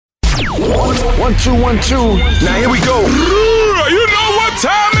One, two, 1, 2. Now here we go. You know what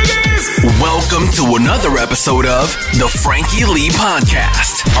time it is? Welcome to another episode of the Frankie Lee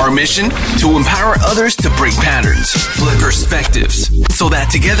Podcast. Our mission? To empower others to break patterns, flip perspectives, so that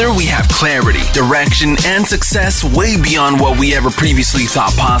together we have clarity, direction, and success way beyond what we ever previously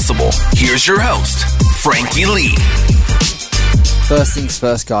thought possible. Here's your host, Frankie Lee. First things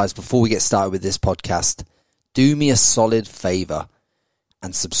first, guys, before we get started with this podcast, do me a solid favor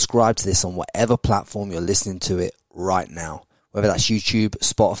and subscribe to this on whatever platform you're listening to it right now. Whether that's YouTube,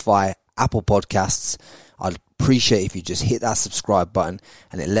 Spotify, Apple Podcasts, I'd appreciate if you just hit that subscribe button,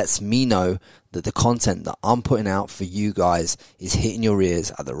 and it lets me know that the content that I'm putting out for you guys is hitting your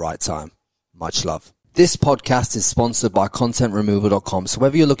ears at the right time. Much love. This podcast is sponsored by ContentRemoval.com. So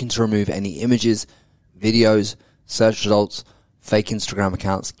whether you're looking to remove any images, videos, search results, fake Instagram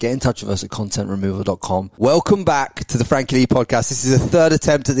accounts, get in touch with us at ContentRemoval.com. Welcome back to the Frankie Lee Podcast. This is the third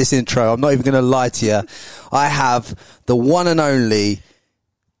attempt at this intro. I'm not even going to lie to you. I have the one and only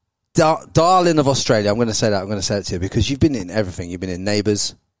darling of Australia. I'm going to say that. I'm going to say it to you because you've been in everything. You've been in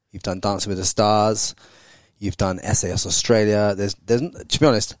Neighbours. You've done Dancing with the Stars. You've done SAS Australia. There's, to be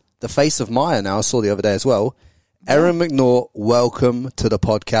honest, the face of Maya now I saw the other day as well. Erin McNaught, welcome to the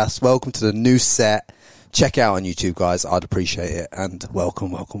podcast. Welcome to the new set. Check out on YouTube, guys. I'd appreciate it. And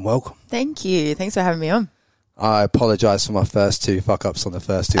welcome. Thank you. Thanks for having me on. I apologise for my first two fuck-ups on the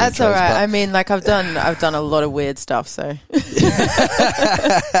first two That's intros, all right. but I mean, like I've done a lot of weird stuff, so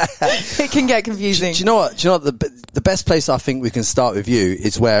it can get confusing. Do you know what? The best place I think we can start with you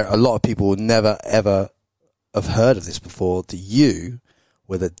is where a lot of people will never, ever have heard of this before, that you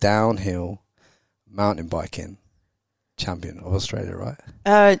were the downhill mountain biking champion of Australia, right?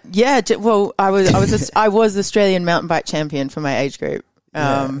 Yeah. Well, I was Australian mountain bike champion for my age group.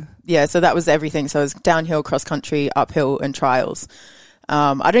 Yeah. So that was everything. So it was downhill, cross country, uphill, and trials.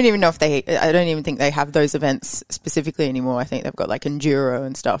 I don't even think they have those events specifically anymore. I think they've got like enduro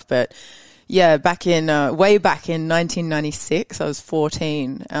and stuff. But yeah, way back in 1996, I was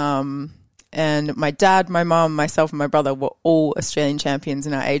 14. And my dad, my mum, myself, and my brother were all Australian champions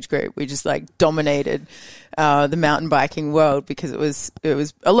in our age group. We just like dominated the mountain biking world because it was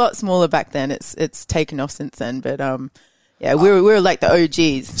a lot smaller back then. It's taken off since then, but yeah, we were like the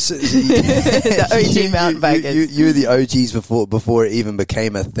OGs, the OG mountain bikers. You were the OGs before it even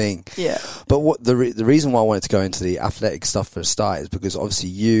became a thing. Yeah. But what the reason why I wanted to go into the athletic stuff for a start is because obviously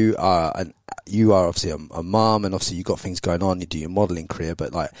you are obviously a mum, and obviously you got things going on. You do your modelling career,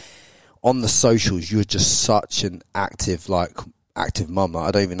 but like on the socials, you're just such an active mum. I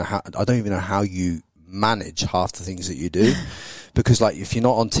don't even know how you manage half the things that you do. Because like if you're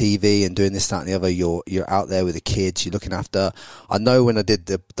not on TV and doing this, that and the other, you're out there with the kids, you're looking after. I know when I did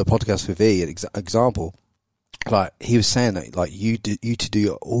the podcast with E, an example, like he was saying that like you to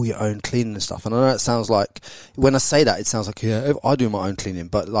do all your own cleaning and stuff. And I know it sounds like, when I say that, it sounds like, yeah, I do my own cleaning,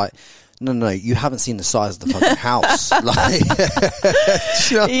 but like, no, you haven't seen the size of the fucking house. Like, do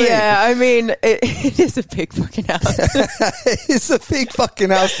you know what I mean, it is a big fucking house. It's a big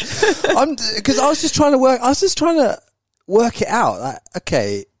fucking house. Because I was just trying to work it out. Like,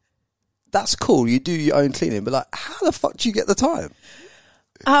 okay, that's cool. You do your own cleaning, but like, how the fuck do you get the time?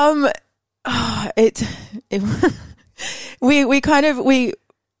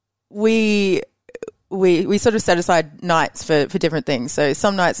 We sort of set aside nights for different things. So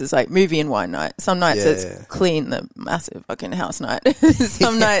some nights it's like movie and wine night. Some nights it's clean the massive fucking house night.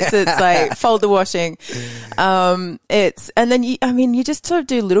 Some nights it's like fold the washing. And then you just sort of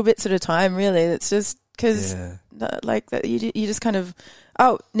do little bits at a time. Really, it's just because you just kind of,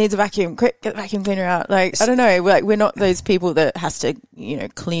 needs a vacuum, quick, get the vacuum cleaner out. Like, I don't know, we're not those people that has to,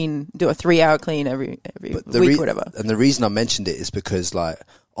 clean, do a 3-hour clean every week or whatever. And the reason I mentioned it is because, like,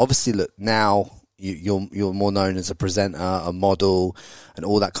 obviously, look, now you're more known as a presenter, a model, and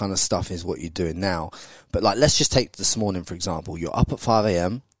all that kind of stuff is what you're doing now. But like, let's just take this morning, for example. You're up at 5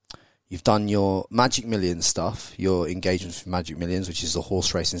 a.m. You've done your Magic Millions stuff, your engagements with Magic Millions, which is the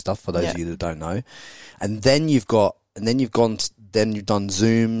horse racing stuff for those of you that don't know. And then you've done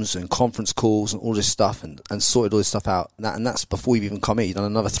Zooms and conference calls and all this stuff and sorted all this stuff out. And that's before you've even come here. You've done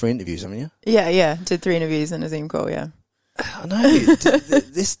another 3 interviews, haven't you? Yeah. Did 3 interviews and a Zoom call, yeah. I know.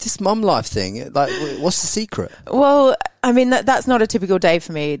 this mum life thing, like, what's the secret? Well, I mean, that's not a typical day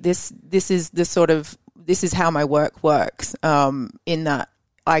for me. This is how my work works, in that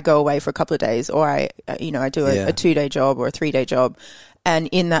I go away for a couple of days, or I do a 2-day job or a 3-day job. And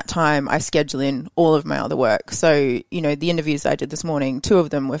in that time, I schedule in all of my other work. So, the interviews I did this morning, 2 of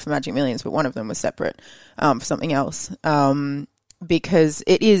them were for Magic Millions, but 1 of them was separate, for something else. because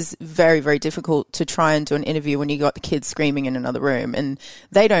it is very, very difficult to try and do an interview when you got the kids screaming in another room and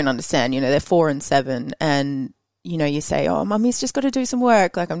they don't understand, they're 4 and 7 and, you say, oh, mummy's just got to do some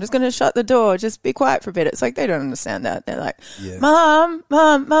work. Like, I'm just going to shut the door. Just be quiet for a bit. It's like, they don't understand that. They're like,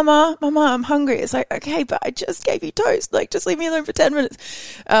 Mama, I'm hungry. It's like, okay, but I just gave you toast. Like, just leave me alone for 10 minutes.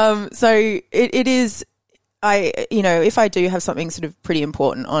 So it is, if I do have something sort of pretty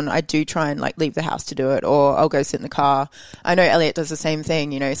important on, I do try and like leave the house to do it, or I'll go sit in the car. I know Elliot does the same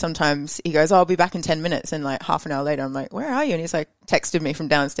thing. Sometimes he goes, oh, I'll be back in 10 minutes. And like half an hour later, I'm like, where are you? And he's like, texted me from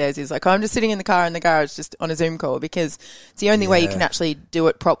downstairs. He's like, oh, I'm just sitting in the car in the garage, just on a Zoom call, because it's the only way you can actually do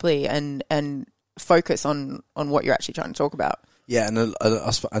it properly and focus on what you're actually trying to talk about. Yeah.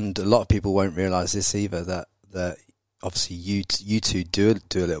 And a lot of people won't realize this either, that obviously you two do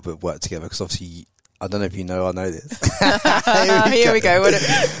a little bit of work together, because obviously I don't know if you know, I know this. Here we go. What is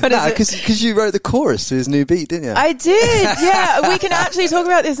it? Because you wrote the chorus to his new beat, didn't you? I did. Yeah, we can actually talk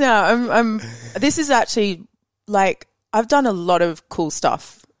about this now. This is actually like, I've done a lot of cool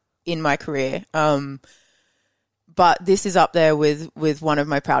stuff in my career, but this is up there with one of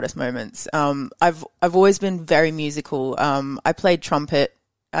my proudest moments. I've always been very musical. I played trumpet,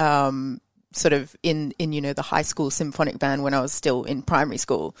 sort of in the high school symphonic band when I was still in primary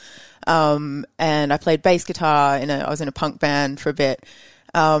school. And I played bass guitar I was in a punk band for a bit.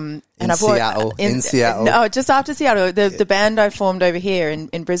 In Seattle. No, just after Seattle, the band I formed over here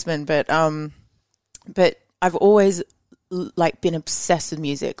in Brisbane. But I've always been obsessed with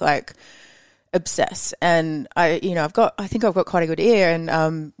music, like obsessed. And I think I've got quite a good ear.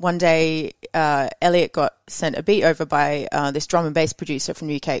 And one day, Elliot got sent a beat over by this drum and bass producer from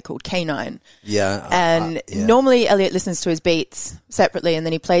the UK called K9. Yeah. And normally Elliot listens to his beats separately and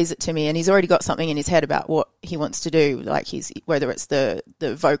then he plays it to me, and he's already got something in his head about what he wants to do, like whether it's the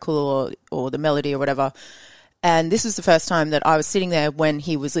vocal or the melody or whatever. And this was the first time that I was sitting there when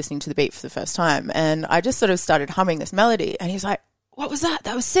he was listening to the beat for the first time. And I just sort of started humming this melody, and he was like, what was that?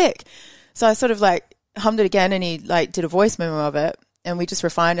 That was sick. So I sort of like hummed it again, and he like did a voice memo of it, and we just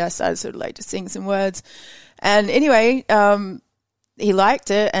refined it. I started sort of like just sing some words. And anyway, he liked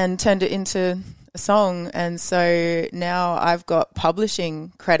it and turned it into a song. And so now I've got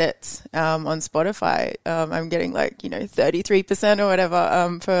publishing credits on Spotify. I'm getting 33% or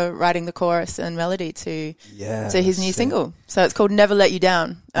whatever for writing the chorus and melody to his new single. So it's called Never Let You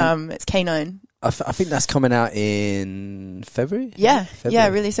Down. It's K9. I think that's coming out in February? Yeah, February. Yeah,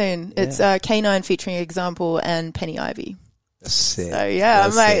 really soon. Yeah. It's K9 featuring Example and Penny Ivy. That's sick. So yeah,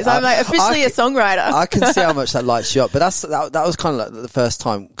 I'm officially a songwriter. I can see how much that lights you up, but that was kind of like the first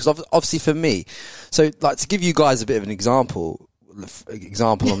time, because obviously for me, so like to give you guys a bit of an example on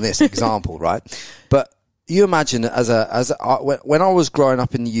this example, right? But you imagine when I was growing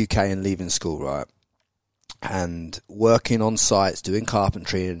up in the UK and leaving school, right? And working on sites, doing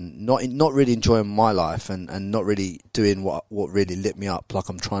carpentry, and not really enjoying my life, and not really doing what really lit me up, like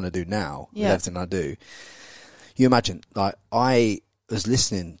I'm trying to do now with everything I do. You imagine, like, I was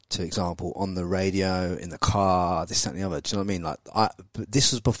listening to Example on the radio, in the car, this, that, and the other. Do you know what I mean? Like, but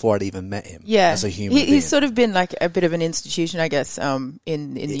this was before I'd even met him as a human being. He's sort of been like a bit of an institution, I guess, in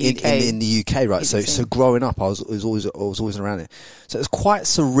the UK. In the UK, right? So growing up, I was always around it. So it was quite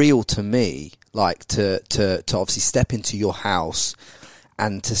surreal to me, like to obviously step into your house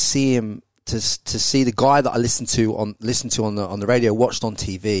and to see him, to see the guy that I listened to on the radio, watched on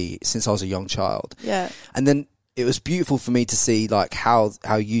TV since I was a young child. Yeah. And then it was beautiful for me to see like how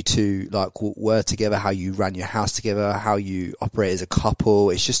you two like were together, how you ran your house together, how you operate as a couple.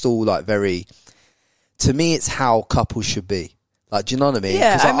 It's just all like very, to me, it's how couples should be. Like, do you know what I mean?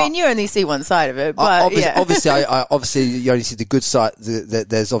 Yeah, I mean, you only see one side of it, but obviously, you only see the good side.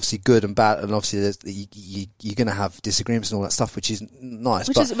 There's obviously good and bad, and obviously, you're going to have disagreements and all that stuff, which is nice.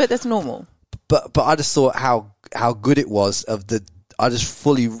 But that's normal. But I just thought how good it was I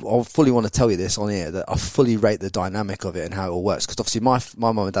fully want to tell you this on air, that I fully rate the dynamic of it and how it all works. Because obviously my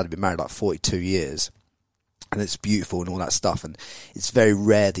mum and dad have been married like 42 years, and it's beautiful and all that stuff, and it's very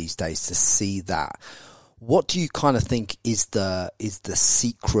rare these days to see that. What do you kind of think is the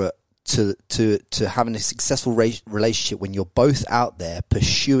secret to having a successful relationship when you're both out there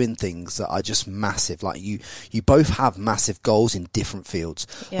pursuing things that are just massive? Like you both have massive goals in different fields.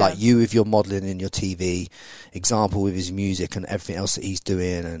 Yeah. Like you with your modelling and your TV, Example with his music and everything else that he's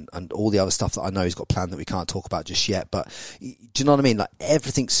doing, and all the other stuff that I know he's got planned that we can't talk about just yet. But do you know what I mean? Like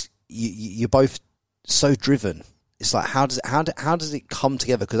everything's you're both so driven. It's like how does it come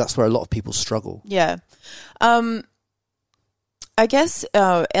together? Because that's where a lot of people struggle. Yeah. I guess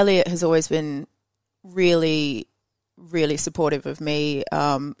Elliot has always been really, really supportive of me.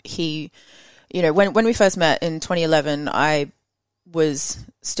 He, when we first met in 2011, I was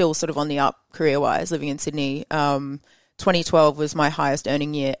still sort of on the up career-wise, living in Sydney. 2012 was my highest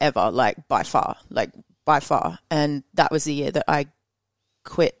earning year ever, like by far. And that was the year that I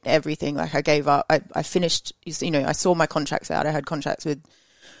quit everything. Like I gave up. I finished, I saw my contracts out. I had contracts with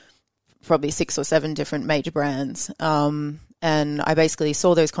probably 6 or 7 different major brands. And I basically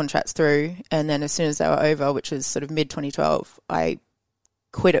saw those contracts through. And then as soon as they were over, which was sort of mid-2012, I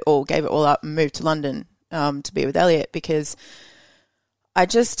quit it all, gave it all up and moved to London to be with Elliot, because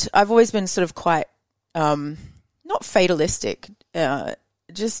I've always been sort of quite, not fatalistic, I've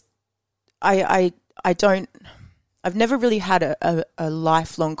never really had a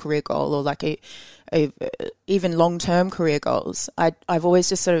lifelong career goal, or like a even long-term career goals. I've always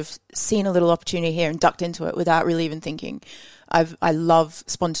just sort of seen a little opportunity here and ducked into it without really even thinking. I love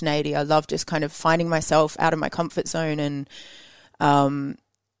spontaneity. I love just kind of finding myself out of my comfort zone and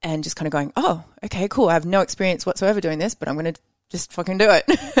just kind of going, oh, okay, cool. I have no experience whatsoever doing this, but I'm going to just fucking do it.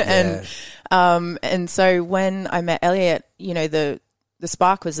 Yeah. And so when I met Elliot, the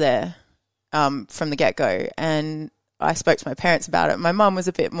spark was there from the get-go, and I spoke to my parents about it. My mum was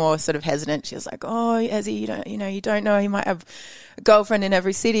a bit more sort of hesitant. She was like, "Oh, Ezzy, you don't know. He might have a girlfriend in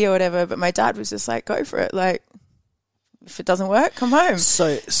every city or whatever." But my dad was just like, "Go for it. Like, if it doesn't work, come home."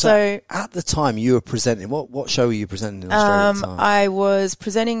 So at the time you were presenting, what show were you presenting in Australia at the time? I was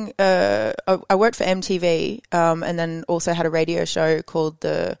presenting. I worked for MTV, and then also had a radio show called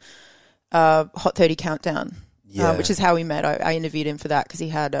the Hot 30 Countdown. Yeah. Which is how we met. I interviewed him for that because he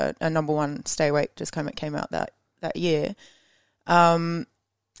had a number one Stay Awake just came out that year. And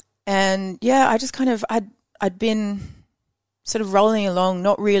yeah, I just kind of, I'd been sort of rolling along,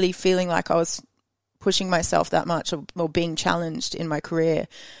 not really feeling like I was pushing myself that much or being challenged in my career.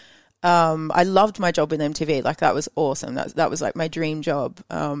 I loved my job with MTV. Like, that was awesome. That was like my dream job.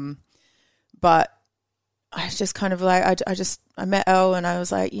 But I just kind of like, I met Elle and I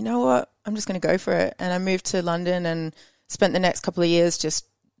was like, you know what? I'm just going to go for it. And I moved to London and spent the next couple of years just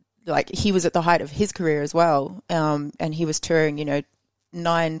like, he was at the height of his career as well. And he was touring,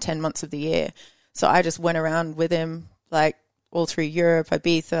 9-10 months of the year. So I just went around with him, like all through Europe,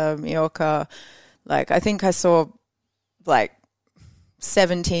 Ibiza, Mallorca. Like, I think I saw like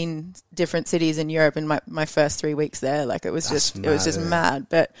 17 different cities in Europe in my first 3 weeks there. Like, it was just mad.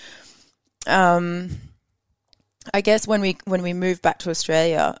 But, I guess when we moved back to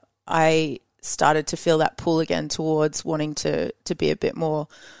Australia, I started to feel that pull again towards wanting to be a bit more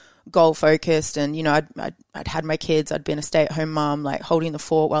goal focused. And, I'd had my kids, I'd been a stay-at-home mom, like holding the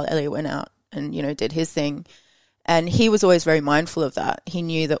fort while Elliot went out and, did his thing. And he was always very mindful of that. He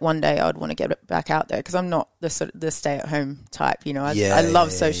knew that one day I'd want to get back out there, because I'm not the stay-at-home type. I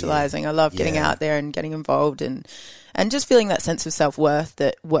love socializing. I love getting out there and getting involved and just feeling that sense of self-worth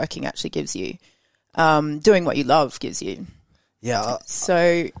that working actually gives you. Doing what you love gives you. Yeah.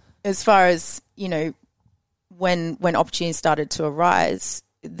 So as far as, when opportunities started to arise,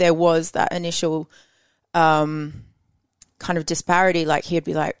 there was that initial kind of disparity. Like, he'd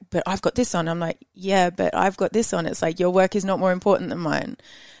be like, but I've got this on. I'm like, yeah, but I've got this on. It's like, your work is not more important than mine.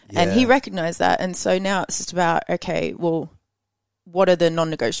 Yeah. And he recognized that. And so now it's just about, okay, well, what are the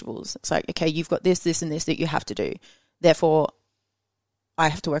non-negotiables? It's like, okay, you've got this, this, and this that you have to do. Therefore, I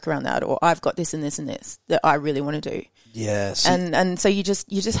have to work around that, or I've got this and this and this that I really want to do. Yeah. And so you just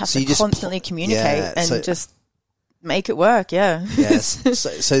have to constantly communicate and just make it work. Yeah. Yes.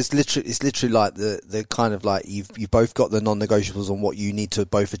 So it's literally like the kind of like you've both got the non-negotiables on what you need to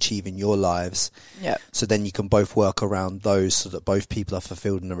both achieve in your lives. Yeah. So then you can both work around those so that both people are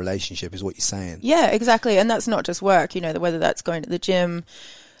fulfilled in a relationship, is what you're saying. Yeah, exactly. And that's not just work, whether that's going to the gym.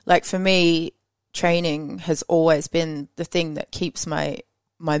 Like, for me, training has always been the thing that keeps my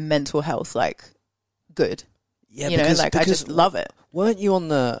mental health like good. Yeah, because I just love it. Weren't you on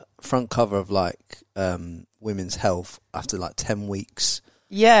the front cover of like Women's Health after like 10 weeks?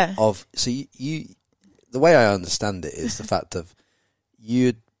 Yeah. So you the way I understand it is the fact of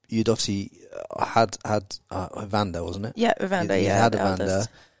you'd obviously had Evander, wasn't it? Yeah, Evander. You had Evander,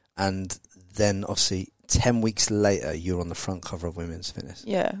 and then obviously 10 weeks later you were on the front cover of Women's Fitness.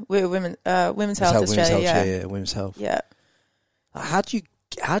 Yeah, we're Women's Health Australia. Women's Health. Yeah. How do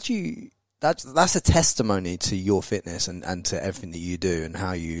you that's a testimony to your fitness and to everything that you do and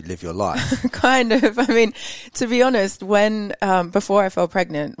how you live your life. Kind of. I mean, to be honest, when before I fell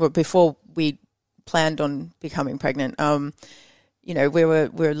pregnant, or before we planned on becoming pregnant, we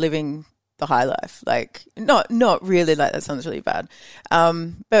were living the high life. Like, not really, like, that sounds really bad.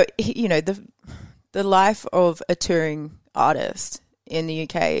 But the life of a touring artist in the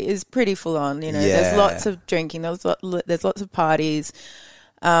UK is pretty full on. There's lots of drinking, there's lots of parties.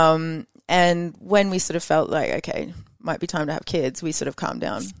 And when we sort of felt like, okay, might be time to have kids, we sort of calmed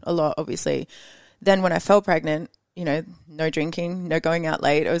down a lot, obviously. Then when I fell pregnant, you know, no drinking, no going out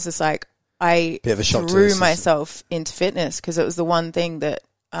late. It was just like I threw myself into fitness because it was the one thing that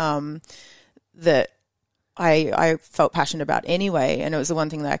that I felt passionate about anyway, and it was the one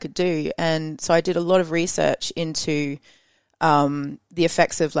thing that I could do. And so I did a lot of research into the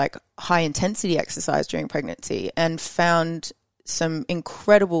effects of like high intensity exercise during pregnancy, and found some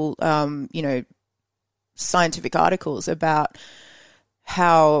incredible, you know, scientific articles about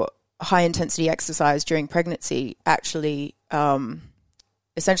how high intensity exercise during pregnancy actually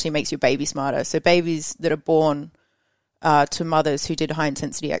essentially makes your baby smarter. So babies that are born to mothers who did high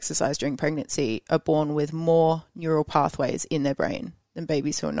intensity exercise during pregnancy are born with more neural pathways in their brain than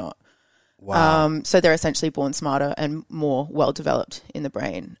babies who are not. Wow. So they're essentially born smarter and more well developed in the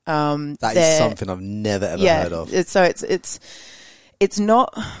brain. That is something I've never ever heard of. It's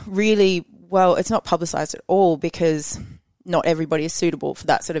not really it's not publicized at all because not everybody is suitable for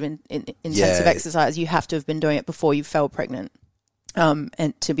that sort of intensive exercise. You have to have been doing it before you fell pregnant,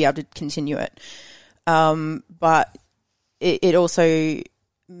 and to be able to continue it. But it also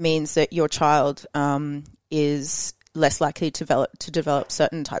means that your child is less likely to develop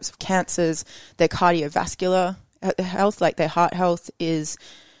certain types of cancers. Their cardiovascular health, like their heart health, is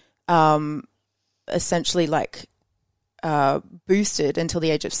essentially like boosted until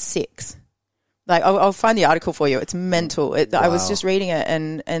the age of 6. Like I'll find the article for you. It's mental. Wow. I was just reading it,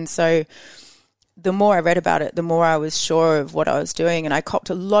 and so the more I read about it, the more I was sure of what I was doing, and I copped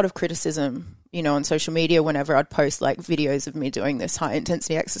a lot of criticism, you know, on social media whenever I'd post like videos of me doing this high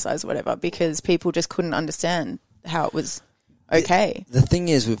intensity exercise or whatever, because people just couldn't understand how it was okay. The thing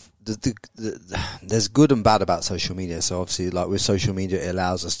is, with there's good and bad about social media. So obviously, like with social media, it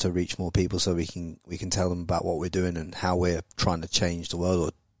allows us to reach more people, so we can tell them about what we're doing and how we're trying to change the world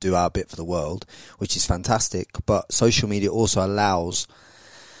or do our bit for the world, which is fantastic. But social media also allows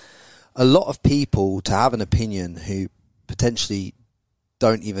a lot of people to have an opinion who potentially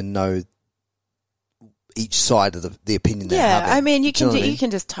don't even know each side of the opinion they're having. I mean, you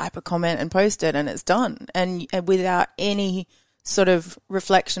can just type a comment and post it and it's done, and without any sort of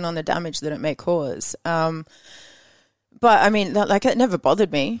reflection on the damage that it may cause. But I mean, like, it never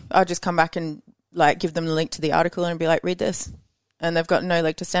bothered me. I'd just come back and like give them the link to the article and be like, read this. And they've got no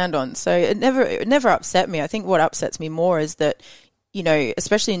leg to stand on. So it never upset me. I think what upsets me more is that, you know,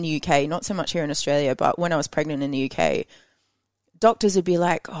 especially in the UK, not so much here in Australia, but when I was pregnant in the UK, doctors would be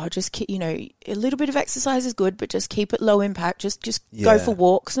like, oh, just keep, you know, a little bit of exercise is good, but just keep it low impact. Just go for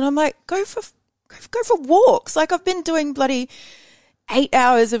walks. And I'm like, go for walks. Like, I've been doing bloody 8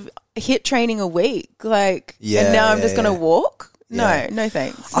 hours of HIIT training a week. Like, and now I'm just going to walk. No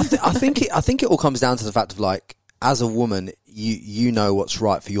thanks. I think it all comes down to the fact of, like, as a woman, you know what's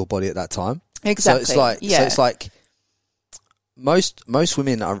right for your body at that time. Exactly. So it's like most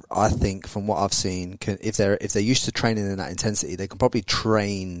women, I think, from what I've seen, if they're used to training in that intensity, they can probably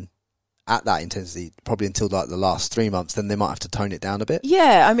train at that intensity probably until like the last 3 months. Then they might have to tone it down a bit.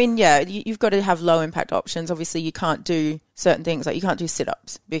 Yeah, I mean, you've got to have low impact options. Obviously, you can't do certain things, like you can't do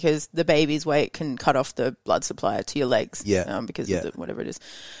sit-ups because the baby's weight can cut off the blood supply to your legs. Because of whatever it is.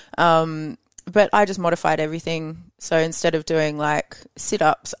 But I just modified everything. So instead of doing like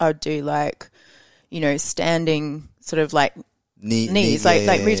sit-ups, I'd do like, you know, standing sort of like knees,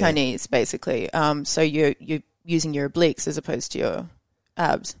 like retail knees, basically. So you're using your obliques as opposed to your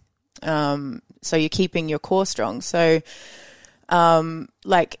abs. So you're keeping your core strong. So,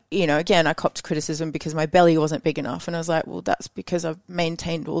 like, you know, again, I copped criticism because my belly wasn't big enough. And I was like, well, that's because I've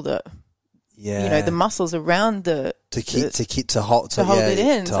maintained all the, you know, the muscles around to hold it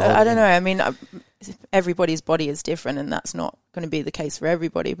in. So I don't know. I mean, everybody's body is different, and that's not going to be the case for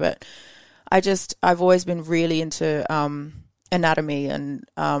everybody. But I've always been really into anatomy, and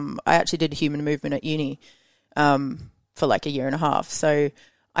I actually did human movement at uni for like 1.5 years. So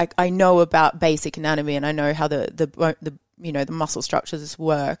I know about basic anatomy, and I know how the you know, the muscle structures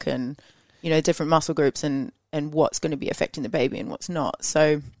work, and, you know, different muscle groups, and what's going to be affecting the baby and what's not.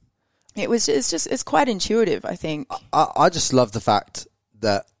 So it's quite intuitive, I think. I just love the fact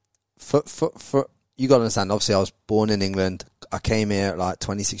that for you got to understand, obviously I was born in England. I came here at like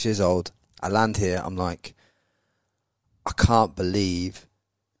 26 years old. I land here. I'm like, I can't believe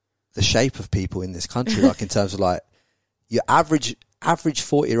the shape of people in this country. Like, in terms of like your average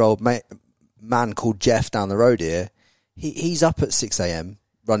 40-year-old man called Jeff down the road here. He's up at 6 a.m.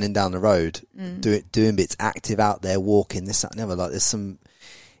 running down the road, doing bits, active out there, walking, this, that, and the other. Like, there's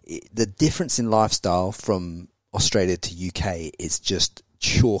the difference in lifestyle from Australia to UK is just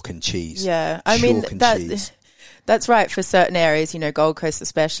chalk and cheese. Yeah, I mean, that's right for certain areas, you know, Gold Coast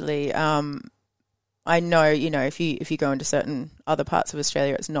especially. I I know, if you go into certain other parts of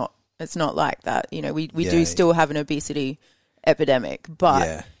Australia, it's not like that. We do still have an obesity epidemic,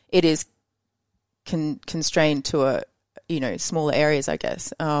 but it is constrained to smaller areas, I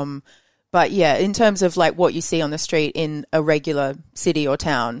guess. But yeah, in terms of like what you see on the street in a regular city or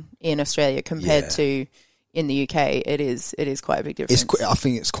town in Australia compared to in the UK, it is quite a big difference. I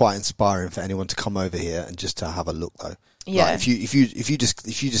think it's quite inspiring for anyone to come over here and just to have a look though. Yeah. Like if you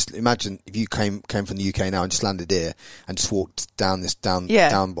just imagine if you came from the UK now and just landed here and just walked down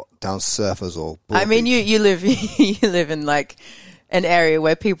Surfers or I mean, you live in like an area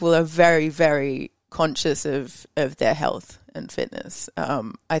where people are very, very conscious of their health and fitness.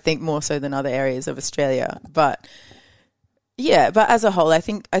 I think more so than other areas of Australia, but as a whole, I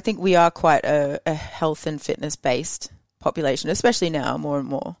think we are quite a health and fitness based population, especially now more and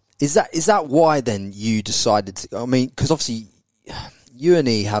more. Is that why then you decided to? I mean, because obviously you and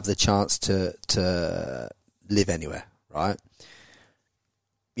he have the chance to live anywhere, right?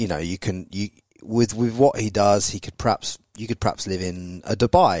 With what he does, you could perhaps live in a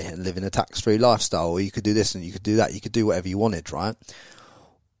Dubai and live in a tax-free lifestyle, or you could do this and you could do that. You could do whatever you wanted, right?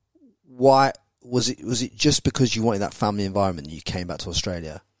 Why was it just because you wanted that family environment that you came back to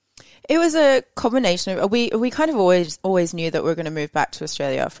Australia? It was a combination of we kind of always knew that we were going to move back to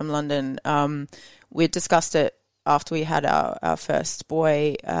Australia from London. We discussed it after we had our first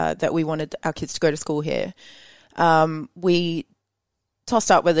boy that we wanted our kids to go to school here. We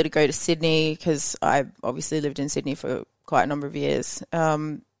tossed up whether to go to Sydney because I obviously lived in Sydney for quite a number of years.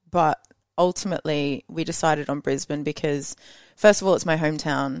 But ultimately we decided on Brisbane because first of all, it's my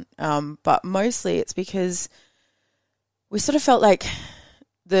hometown. But mostly it's because we sort of felt like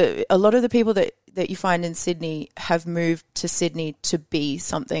a lot of the people that you find in Sydney have moved to Sydney to be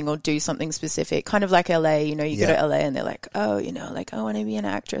something or do something specific, kind of like LA, you go to LA and they're like, oh, I want to be an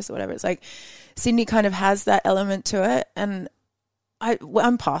actress or whatever. It's like Sydney kind of has that element to it. And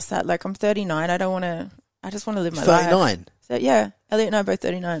I'm past that. Like I'm 39. I just want to live my 39? life. 39? So yeah, Elliot and I are both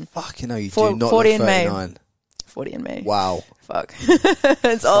 39. Fuck, do not look 40 39. in May. 40 in May. Wow. Fuck.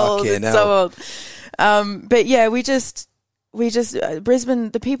 It's old. It's so old. But yeah, we just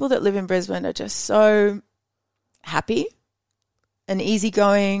Brisbane, the people that live in Brisbane are just so happy and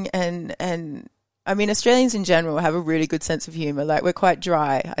easygoing and I mean, Australians in general have a really good sense of humour. Like we're quite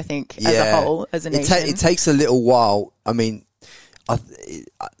dry, I think, as a whole, as a nation. It takes a little while. I mean,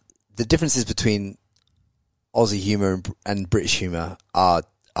 the differences between Aussie humour and British humour are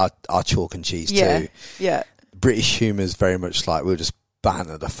chalk and cheese too. Yeah. British humour is very much like we'll just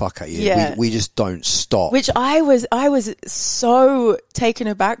banter the fuck at you. Yeah. We just don't stop. Which I was so taken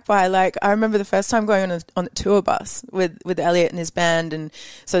aback by. Like I remember the first time going on a tour bus with Elliot and his band, and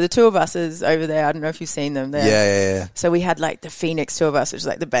so the tour buses over there, I don't know if you've seen them there. Yeah. So we had like the Phoenix tour bus, which is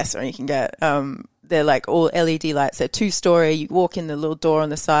like the best one you can get. They're like all LED lights. They're 2-story. You walk in the little door on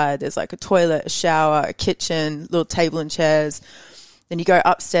the side. There's like a toilet, a shower, a kitchen, little table and chairs. Then you go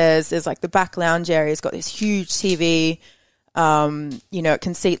upstairs. There's like the back lounge area. It's got this huge TV. It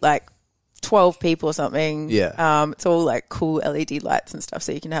can seat like 12 people or something. Yeah. It's all like cool LED lights and stuff,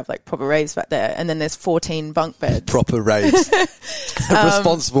 so you can have like proper raves back there. And then there's 14 bunk beds. Proper raves.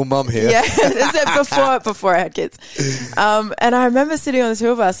 Responsible mum here. Yeah, before I had kids. And I remember sitting on the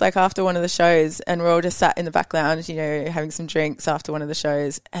tour bus like after one of the shows, and we're all just sat in the back lounge, having some drinks after one of the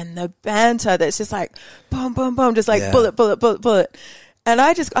shows, and the banter that's just like boom, boom, boom, just like bullet, bullet, bullet, bullet. And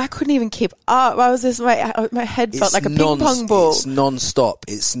I couldn't even keep up. I was just, my head felt like a ping pong ball. It's non-stop.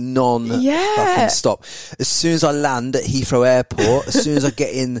 It's fucking stop. As soon as I land at Heathrow Airport, as soon as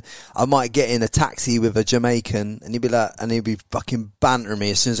I might get in a taxi with a Jamaican, and he'd be fucking bantering me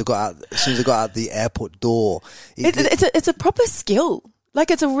as soon as I got out the airport door. It's a proper skill.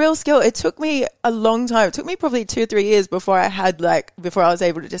 Like it's a real skill. It took me a long time. It took me probably 2 or 3 years before I was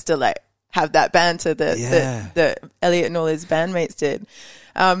able to just have that banter that Elliot and all his bandmates did.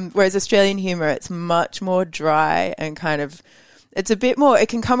 Whereas Australian humour, it's much more dry and kind of, it's a bit more, it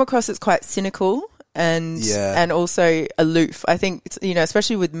can come across as quite cynical and also aloof. I think,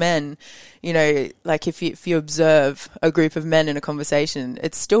 especially with men, like if you observe a group of men in a conversation,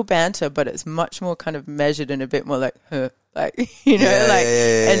 it's still banter, but it's much more kind of measured and a bit more like,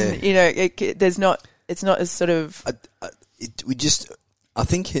 it's not as sort of... I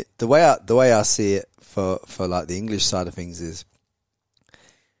think the way I see it for like the English side of things is,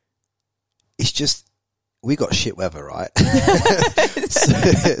 it's just, we got shit weather, right?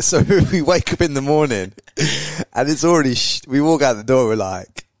 so we wake up in the morning and it's already, we walk out the door, we're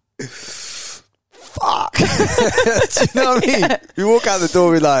like, fuck. Do you know what I mean? Yeah. We walk out the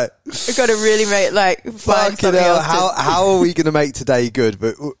door, we're like, we've got to really find something else. How are we going to make today good?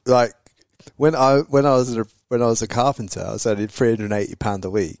 But like, when I was a carpenter, I was earning £380 a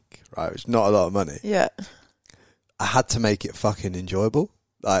week, right? Which is not a lot of money. Yeah. I had to make it fucking enjoyable.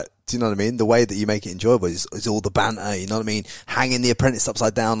 Like, do you know what I mean? The way that you make it enjoyable is all the banter, you know what I mean? Hanging the apprentice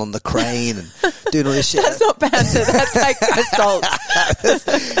upside down on the crane and doing all this shit. That's not banter, that's like assault.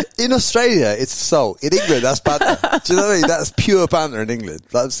 In Australia, it's assault. In England, that's banter. Do you know what I mean? That's pure banter in England.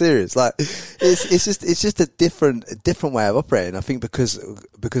 Like, I'm serious. Like, it's just a different way of operating. I think because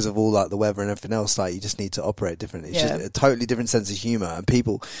of all like the weather and everything else, like you just need to operate differently. It's just a totally different sense of humour. And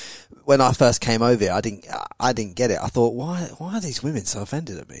people, when I first came over here, I didn't get it. I thought, why are these women so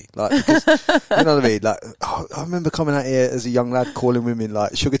offended at me? Like, because, you know what I mean? Like, I remember coming out here as a young lad calling women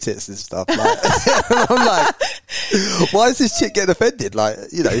like sugar tits and stuff. Like, I'm like, why is this chick getting offended? Like,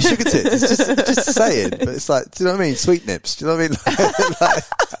 you know, sugar tits. It's just saying, but it's like, do you know what I mean? Sweet nips. Do you know what I mean?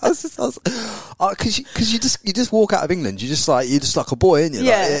 Because you just walk out of England, you're just like a boy, aren't you?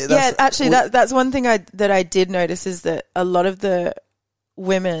 Yeah, like, actually, that's one thing that I did notice is that a lot of the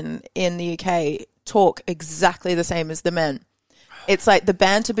women in the UK talk exactly the same as the men. It's like the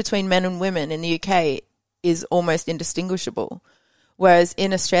banter between men and women in the UK is almost indistinguishable. Whereas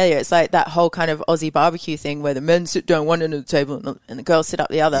in Australia, it's like that whole kind of Aussie barbecue thing where the men sit down one end of the table and the girls sit up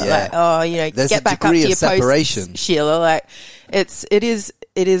the other. Yeah. Like, oh, you know, there's get back up to your separation. Posts, Sheila. Like, it is,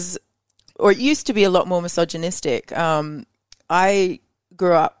 or it used to be a lot more misogynistic. I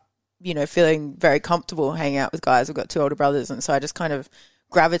grew up, you know, feeling very comfortable hanging out with guys. I've got 2 older brothers, and so I just kind of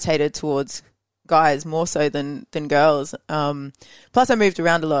gravitated towards guys more so than girls. Plus I moved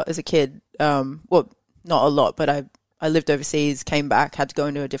around a lot as a kid. Well, not a lot, but I lived overseas, came back, had to go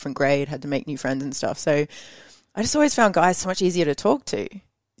into a different grade, had to make new friends and stuff. So I just always found guys so much easier to talk to.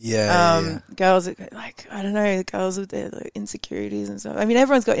 Yeah. Girls, like, I don't know, girls with their like, insecurities and stuff. I mean,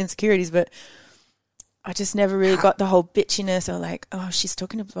 everyone's got insecurities, but I just never really got the whole bitchiness or like, oh, she's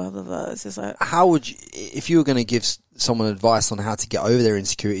talking to blah, blah, blah. It's just like... How would you, if you were going to give someone advice on how to get over their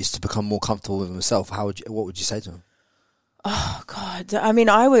insecurities to become more comfortable with themselves, what would you say to them? Oh, God. I mean,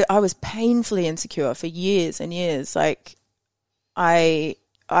 I was painfully insecure for years and years. Like, I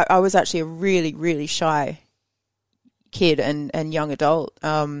was actually a really, really shy kid and young adult.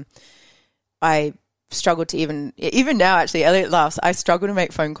 I struggled to even now, actually, Elliot laughs, I struggle to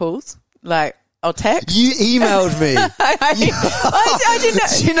make phone calls. Like, I'll text. You emailed me. I didn't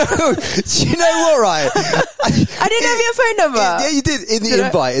know. Do you know what, right? I didn't have your phone number. Yeah, you did. In the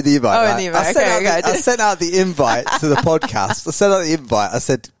invite. Oh, in the invite. I sent out the invite to the podcast. I sent out the invite. I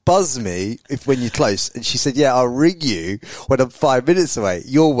said, buzz me when you're close. And she said, yeah, I'll ring you when I'm 5 minutes away.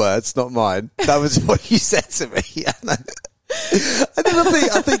 Your words, not mine. That was what you said to me. And then I'm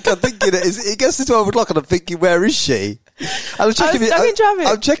thinking it gets to 12 o'clock and I'm thinking, where is she? And I'm checking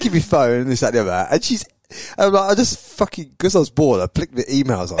my phone and this, that, and the other. And I'm like, I just fucking, because I was bored, I flicked the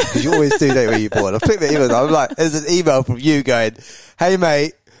emails on, because you always do that when you're bored. I flicked the emails on. I'm like, there's an email from you going, hey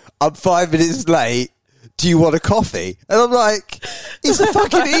mate, I'm 5 minutes late. Do you want a coffee? And I'm like, it's a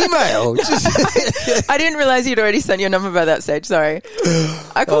fucking email. I didn't realize you'd already sent your number by that stage. Sorry.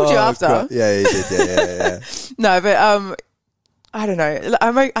 I called you after. God. Yeah, you did. Yeah. No, but, I don't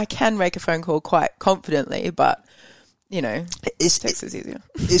know. I can make a phone call quite confidently, but you know, text is easier.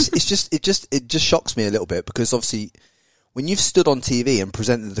 It just shocks me a little bit because obviously, when you've stood on TV and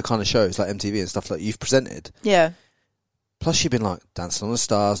presented the kind of shows like MTV and stuff like you've presented, yeah. Plus, you've been like Dancing on the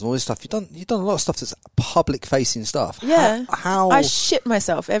Stars and all this stuff. You've done a lot of stuff that's public facing stuff. Yeah, how I shit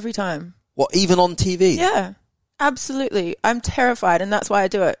myself every time. What, even on TV? Yeah, absolutely. I'm terrified, and that's why I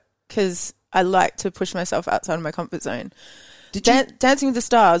do it because I like to push myself outside of my comfort zone. Dancing with the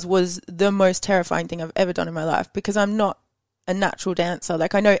Stars was the most terrifying thing I've ever done in my life because I'm not a natural dancer.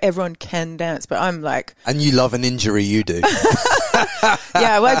 Like, I know everyone can dance, but I'm like... And you love an injury, you do.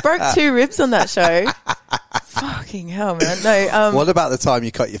 Yeah, well, I broke 2 ribs on that show. Fucking hell, man. No. What about the time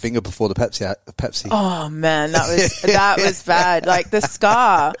you cut your finger before the Pepsi? Oh, man, that was bad. Like, the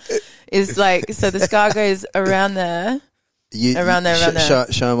scar is like... So the scar goes around there. Around there. Show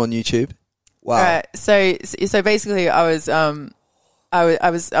them on YouTube. Wow. All right. So basically, I was hosting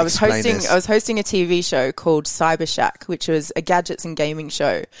a TV show called Cyber Shack, which was a gadgets and gaming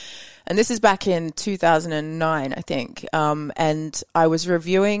show, and this is back in 2009, I think. And I was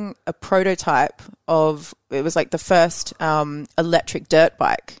reviewing a prototype of, it was like the first electric dirt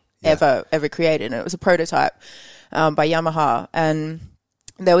bike ever created, and it was a prototype by Yamaha, and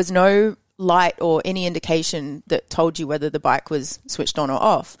there was no light or any indication that told you whether the bike was switched on or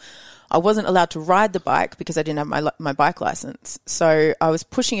off. I wasn't allowed to ride the bike because I didn't have my bike license. So I was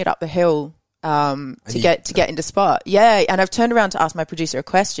pushing it up the hill to get into spot. Yeah, and I've turned around to ask my producer a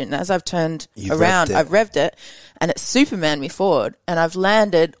question. As I've turned around, I've revved it, and it's Superman me forward, and I've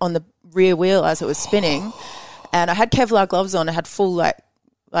landed on the rear wheel as it was spinning, and I had Kevlar gloves on. I had full like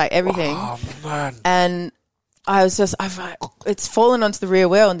everything, and I was just it's fallen onto the rear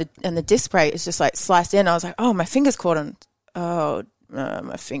wheel, and the disc brake is just like sliced in. I was like, oh, my finger's caught on. Oh no,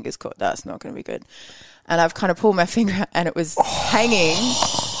 my finger's caught. That's not going to be good. And I've kind of pulled my finger out, and it was hanging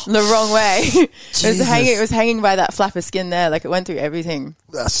the wrong way. It was hanging by that flap of skin there, like it went through everything.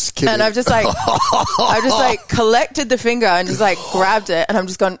 That's kidding. And I've just collected the finger and just like grabbed it, and I'm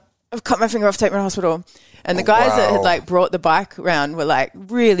just gone. I've cut my finger off, take me to hospital. And the guys that had like brought the bike around were like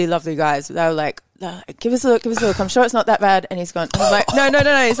really lovely guys. They were like, give us a look. I'm sure it's not that bad. And he's gone, and I'm like,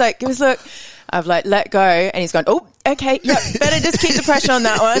 no. He's like, give us a look. I've like let go, and he's gone, oh, okay, yep, better just keep the pressure on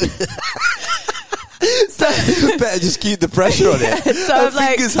that one. So better just keep the pressure on it. So I'm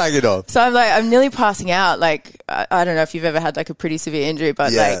like, fingers hanging off. So I'm nearly passing out. Like I don't know if you've ever had like a pretty severe injury,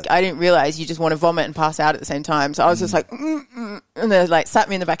 but like I didn't realize you just want to vomit and pass out at the same time. So I was just like, and they like sat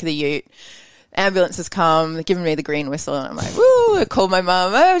me in the back of the ute. Ambulance has come, they're giving me the green whistle, and I'm like, woo! I called my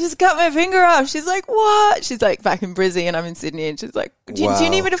mum. I just cut my finger off. She's like, what? She's like back in Brizzy, and I'm in Sydney, and she's like, do you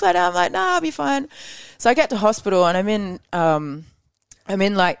need me to fly down? I'm like, nah, I'll be fine. So I get to hospital, and I'm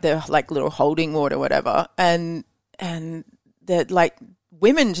in like the like little holding ward or whatever, and the like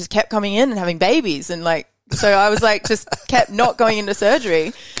women just kept coming in and having babies, and like so I was like just kept not going into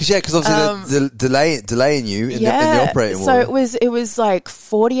surgery because obviously they're delaying you in the operating ward. So it was like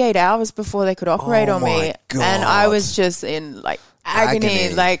 48 hours before they could operate on me, God. And I was just in like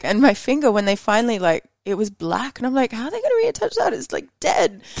agony, like, and my finger when they finally like it was black, and I'm like, how are they going to reattach that? It's like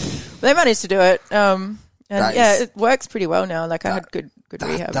dead. They managed to do it. It works pretty well now. Like I had good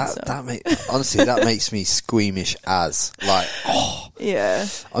rehab. Honestly, that makes me squeamish as like, yeah.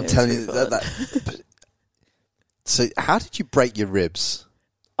 I'm telling you that. So how did you break your ribs?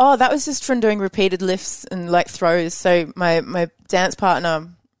 Oh, that was just from doing repeated lifts and like throws. So my dance partner,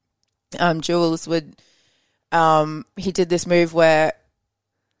 Jules he did this move where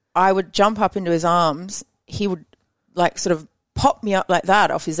I would jump up into his arms. He would like sort of pop me up like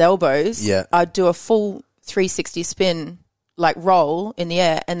that off his elbows. Yeah. I'd do a full 360 spin, like roll in the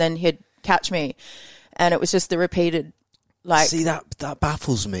air, and then he'd catch me. And it was just the repeated, like. See, that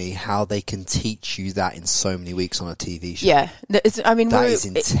baffles me how they can teach you that in so many weeks on a TV show. Yeah. That is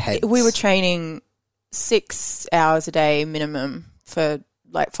intense. We were training 6 hours a day minimum for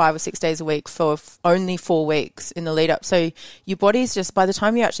like 5 or 6 days a week for only 4 weeks in the lead up. So your body's just, by the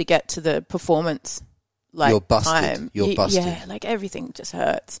time you actually get to the performance, like you're busted. Time, you're busted. Yeah, like everything just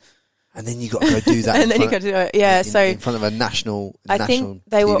hurts. And then you got to go do that. And then you got to do it. Yeah, in front of a national. I think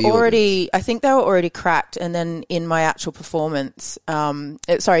they were already cracked. And then in my actual performance, in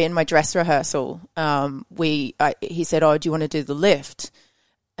my dress rehearsal, he said, "Oh, do you want to do the lift?"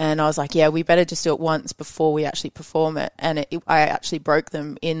 And I was like, "Yeah, we better just do it once before we actually perform it." And I actually broke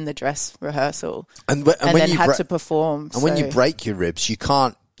them in the dress rehearsal, and then had to perform. And when you break your ribs, you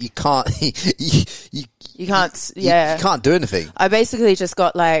can't. You can't do anything. I basically just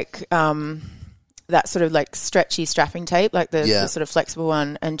got like that sort of like stretchy strapping tape, like the sort of flexible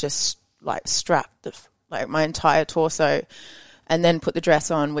one, and just like strapped like my entire torso, and then put the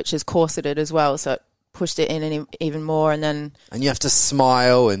dress on, which is corseted as well, so it pushed it in even more, and you have to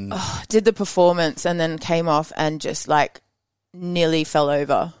smile and did the performance, and then came off and just like nearly fell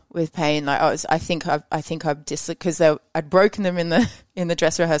over with pain. Like I think I've because I'd broken them in the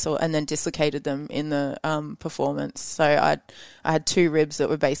dress rehearsal and then dislocated them in the performance. So I had 2 ribs that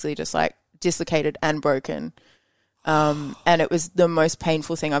were basically just like dislocated and broken, and it was the most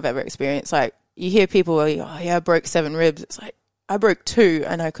painful thing I've ever experienced. Like you hear people, I broke 7 ribs. It's like I broke 2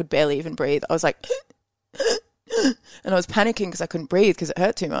 and I could barely even breathe. I was like, and I was panicking because I couldn't breathe because it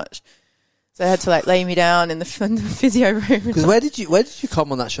hurt too much. So they had to like lay me down in the physio room. Because where did you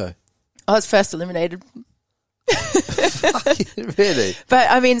come on that show? I was first eliminated. Really?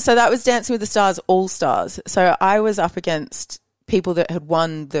 But I mean, so that was Dancing with the Stars All Stars. So I was up against people that had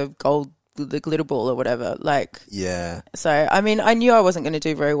won the glitter ball or whatever. Like, yeah. So I mean, I knew I wasn't going to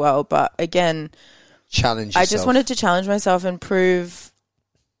do very well, but again, challenge yourself. I just wanted to challenge myself and prove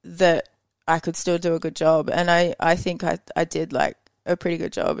that I could still do a good job, and I think I did like a pretty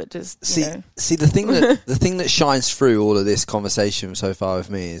good job. It just see the thing that shines through all of this conversation so far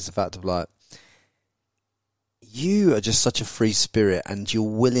with me is the fact of like, you are just such a free spirit and you're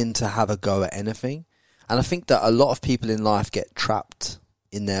willing to have a go at anything. And I think that a lot of people in life get trapped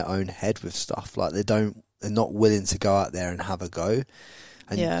in their own head with stuff. Like they're not willing to go out there and have a go.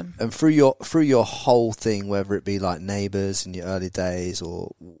 And and through your whole thing, whether it be like Neighbours in your early days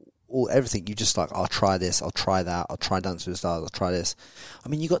or everything, you just like, I'll try this, I'll try that, I'll try Dance with the Stars, I'll try this. I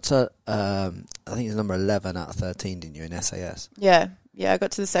mean, you got to, I think it's number 11 out of 13, didn't you, in SAS? Yeah. I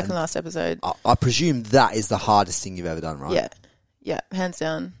got to the second last episode. I presume that is the hardest thing you've ever done, right? Yeah, hands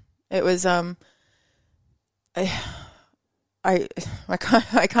down. It was I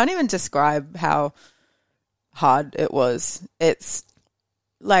can't even describe how hard it was. It's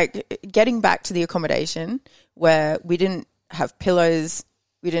like getting back to the accommodation where we didn't have pillows,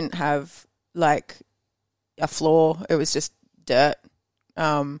 we didn't have like a floor, it was just dirt.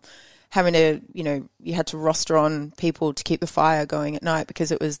 Having to, you had to roster on people to keep the fire going at night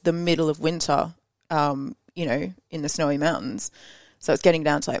because it was the middle of winter, in the snowy mountains. So it's getting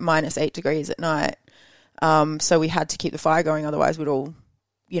down to like -8 degrees at night. So we had to keep the fire going, otherwise we'd all,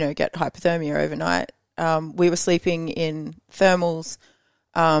 get hypothermia overnight. We were sleeping in thermals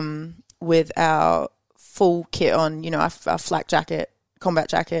with our full kit on, our flak jacket, combat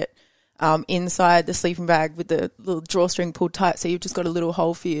jacket, inside the sleeping bag with the little drawstring pulled tight, so you've just got a little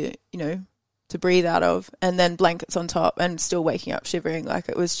hole for you, to breathe out of, and then blankets on top, and still waking up shivering. Like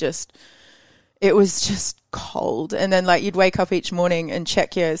it was just cold. And then like you'd wake up each morning and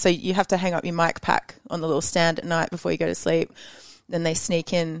check so you have to hang up your mic pack on the little stand at night before you go to sleep. Then they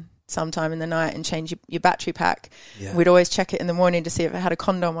sneak in sometime in the night and change your battery pack. Yeah. We'd always check it in the morning to see if it had a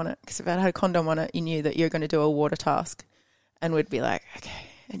condom on it, because if it had a condom on it, you knew that you're going to do a water task. And we'd be like, okay.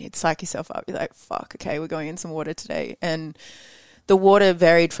 And you'd psych yourself up. You're like, fuck, okay, we're going in some water today. And the water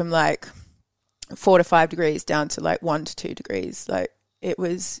varied from like 4 to 5 degrees down to like 1 to 2 degrees. Like it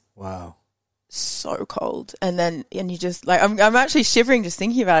was so cold. And you just like, I'm actually shivering just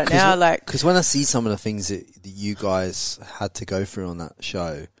thinking about it now. Like, because when I see some of the things that you guys had to go through on that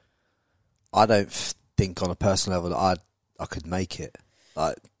show, I don't think on a personal level that I could make it.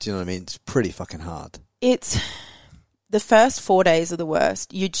 Like, do you know what I mean? It's pretty fucking hard. It's the first 4 days are the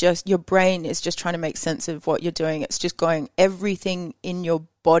worst. Your brain is just trying to make sense of what you're doing. It's just going, everything in your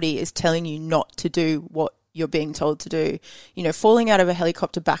body is telling you not to do what you're being told to do. Falling out of a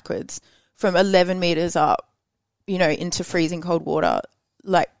helicopter backwards from 11 meters up, into freezing cold water,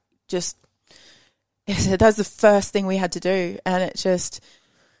 like just, that's the first thing we had to do. And it just,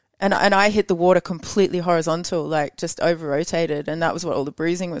 and I hit the water completely horizontal, like just over rotated. And that was what all the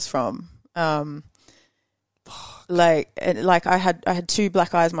bruising was from. I had 2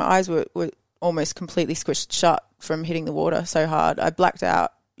 black eyes. My eyes were almost completely squished shut from hitting the water so hard. I blacked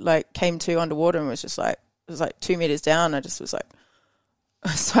out, like came to underwater and was just like, it was like 2 meters down. I just was like,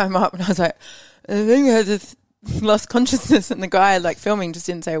 I swam up and I was like, I think I just lost consciousness, and the guy like filming just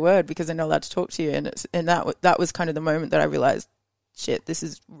didn't say a word because they're not allowed to talk to you. And that was kind of the moment that I realized, shit, this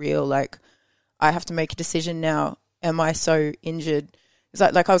is real. Like I have to make a decision now. Am I so injured? It's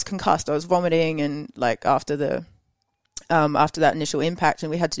like I was concussed. I was vomiting, and like after that initial impact, and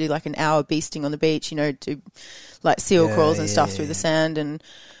we had to do like an hour beasting on the beach, do like seal crawls and stuff through the sand, and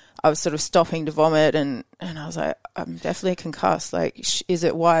I was sort of stopping to vomit, and I was like, I'm definitely concussed. Like, is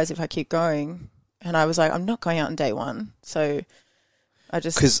it wise if I keep going? And I was like, I'm not going out on day one. So I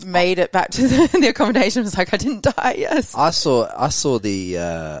just made it back to the accommodation. It was like, I didn't die. Yes. I saw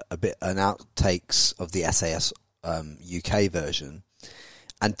an outtakes of the SAS UK version,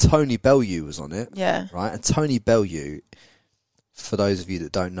 and Tony Bellew was on it. Yeah. Right. And Tony Bellew, for those of you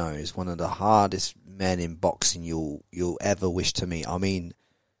that don't know, is one of the hardest men in boxing you'll ever wish to meet. I mean,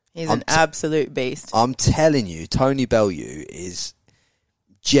 he's an absolute beast. I'm telling you, Tony Bellew is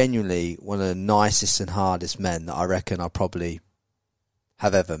genuinely one of the nicest and hardest men that I reckon I probably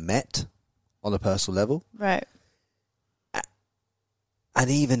have ever met on a personal level. Right. And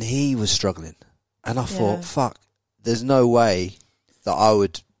even he was struggling. And I thought, fuck, there's no way that I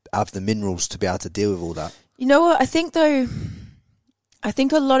would have the minerals to be able to deal with all that. You know what? I think a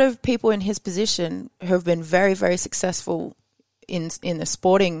lot of people in his position who have been very, very successful in the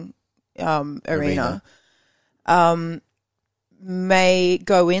sporting arena. May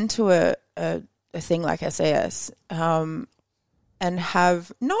go into a thing like SAS and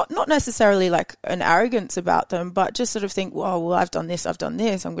have not necessarily like an arrogance about them, but just sort of think, well, I've done this, I'm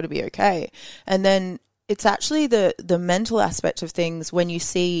going to be okay. And then it's actually the mental aspect of things when you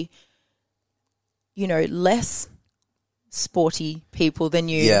see, less sporty people than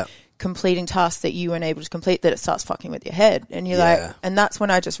you completing tasks that you weren't able to complete, that it starts fucking with your head. And you're like, and that's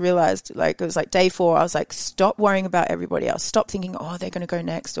when I just realized, like, it was like day 4, I was like, stop worrying about everybody else. Stop thinking, oh, they're going to go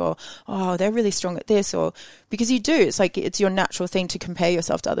next, or, oh, they're really strong at this, or, because you do, it's like, it's your natural thing to compare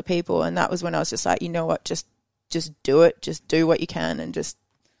yourself to other people. And that was when I was just like, you know what, just do it, just do what you can, and just.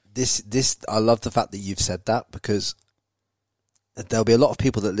 This, I love the fact that you've said that, because there'll be a lot of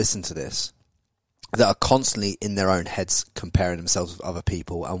people that listen to this that are constantly in their own heads comparing themselves with other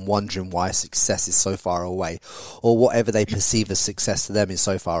people and wondering why success is so far away, or whatever they perceive as success to them is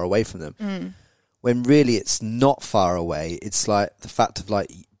so far away from them. when really it's not far away. It's like the fact of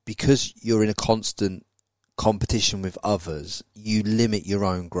like, because you're in a constant competition with others, you limit your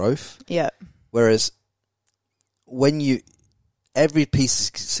own growth. Yeah. Whereas every piece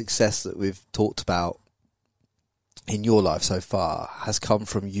of success that we've talked about in your life so far has come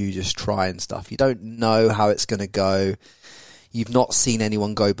from you just trying stuff. You don't know how it's going to go. You've not seen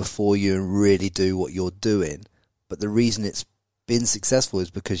anyone go before you and really do what you're doing. But the reason it's been successful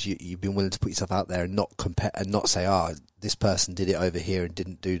is because you've been willing to put yourself out there and not compare and not say, this person did it over here and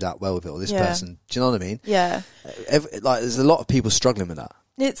didn't do that well with it, or this person. Do you know what I mean? Yeah. There's a lot of people struggling with that.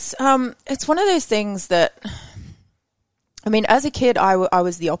 It's one of those things that, I mean, as a kid, I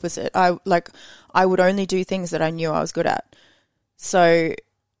was the opposite. I would only do things that I knew I was good at. So,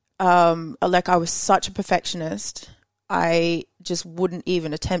 I was such a perfectionist. I just wouldn't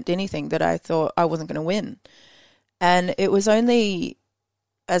even attempt anything that I thought I wasn't going to win. And it was only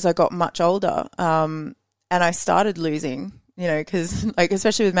as I got much older, and I started losing, because like,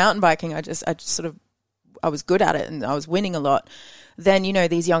 especially with mountain biking, I was good at it and I was winning a lot. Then,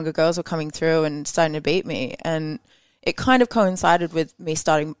 these younger girls were coming through and starting to beat me. And it kind of coincided with me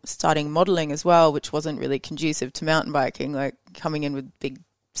starting modeling as well, which wasn't really conducive to mountain biking, like coming in with big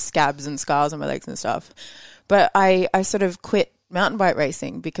scabs and scars on my legs and stuff. But I sort of quit mountain bike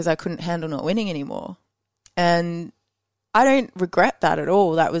racing because I couldn't handle not winning anymore. And I don't regret that at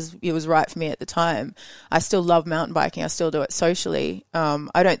all. It was right for me at the time. I still love mountain biking. I still do it socially.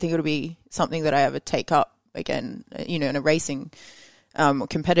 I don't think it'll be something that I ever take up again, in a racing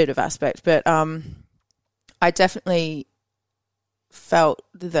competitive aspect. But I definitely felt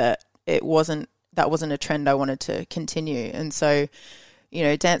that that wasn't a trend I wanted to continue. And so,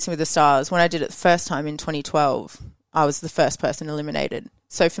 Dancing with the Stars, when I did it the first time in 2012, I was the first person eliminated.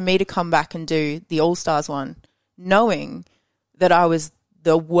 So for me to come back and do the All-Stars one, knowing that I was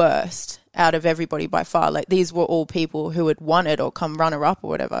the worst out of everybody by far, like these were all people who had won it or come runner-up or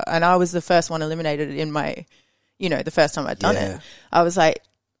whatever, and I was the first one eliminated in my, the first time I'd done it. I was like,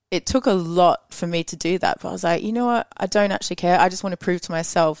 it took a lot for me to do that, but I was like, you know what, I don't actually care. I just want to prove to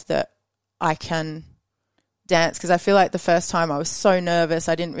myself that I can dance, because I feel like the first time I was so nervous,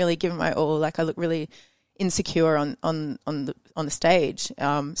 I didn't really give it my all. Like I looked really insecure on the stage.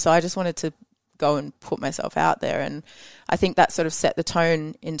 So I just wanted to go and put myself out there, and I think that sort of set the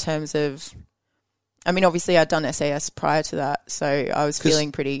tone in terms of, I mean, obviously I'd done SAS prior to that, so I was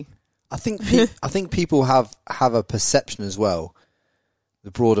feeling pretty. I think people have a perception as well.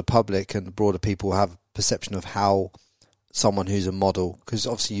 The broader public and the broader people have a perception of how someone who's a model, because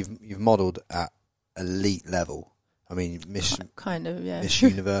obviously you've modelled at elite level. I mean, Miss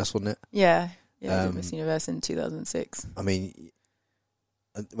Universe, wasn't it? Yeah, Miss Universe in 2006. I mean,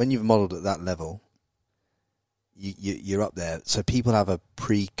 when you've modelled at that level, you're up there. So people have a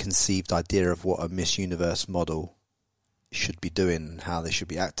preconceived idea of what a Miss Universe model should be doing and how they should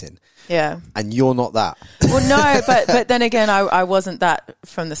be acting. Yeah. And you're not that. Well, no, but then again, I wasn't that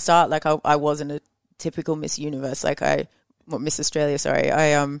from the start. Like I wasn't a typical Miss Universe. Miss Australia, sorry.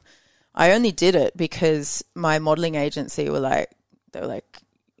 I only did it because my modelling agency they were like,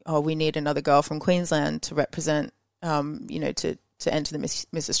 oh, we need another girl from Queensland to represent, to enter the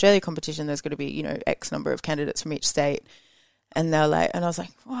Miss Australia competition. There's got to be, X number of candidates from each state. And they're like, and I was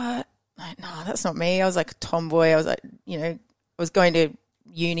like, what? Like, no, that's not me. I was like a tomboy. I was like, I was going to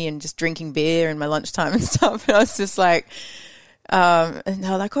uni and just drinking beer in my lunchtime and stuff. And I was just like, and they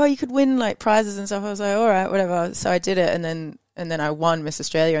were like, oh, you could win like prizes and stuff. I was like, all right, whatever. So I did it. And then I won Miss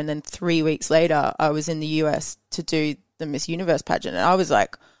Australia. And then 3 weeks later, I was in the US to do the Miss Universe pageant. And I was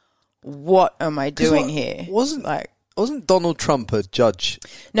like, what am I doing here? Wasn't Donald Trump a judge?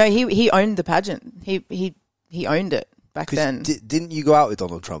 No, he owned the pageant. He owned it back then. Didn't you go out with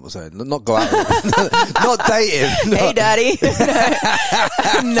Donald Trump or something? Not go out with him. Not date him. No. Hey, Daddy.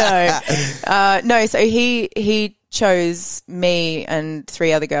 No. So he chose me and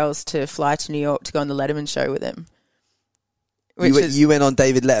 3 other girls to fly to New York to go on the Letterman show with him. You went on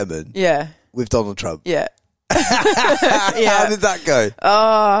David Letterman? Yeah. With Donald Trump? Yeah. Yeah. How did that go?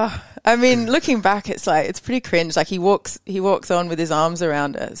 I mean, looking back, it's like, it's pretty cringe. Like he walks on with his arms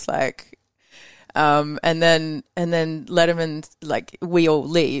around us, like, and then Letterman, like, we all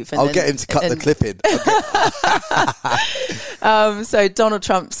leave. And I'll get him to cut the clip in. Okay. So Donald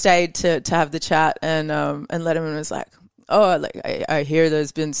Trump stayed to have the chat, and Letterman was like, oh, like I hear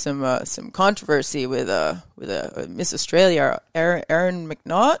there's been some controversy with a Miss Australia, Erin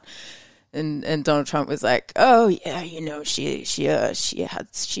McNaught. And Donald Trump was like, oh yeah,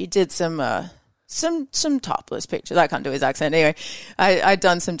 she did some topless pictures. I can't do his accent anyway. I'd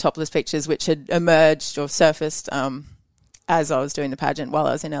done some topless pictures which had emerged or surfaced as I was doing the pageant while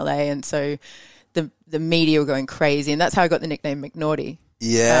I was in LA, and so the media were going crazy, and that's how I got the nickname McNaughty.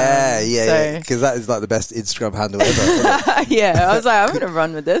 Yeah, because that is like the best Instagram handle ever. Yeah, I was like, I'm going to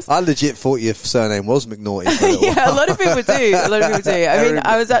run with this. I legit thought your surname was McNaughty. Yeah, a lot of people do. I mean,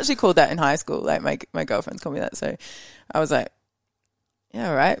 I was actually called that in high school. Like my girlfriends called me that, so I was like, yeah,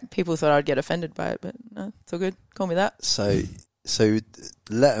 all right. People thought I'd get offended by it, but no, it's all good. Call me that. So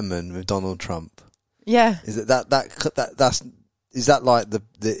Letterman with Donald Trump. Yeah. Is it is that like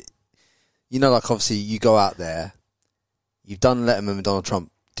the you know, like obviously you go out there, you've done Letterman with Donald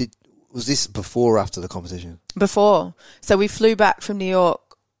Trump. Was this before or after the competition? Before. So we flew back from New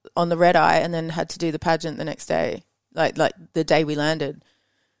York on the red eye and then had to do the pageant the next day, like the day we landed,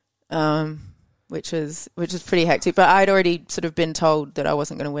 which was pretty hectic. But I'd already sort of been told that I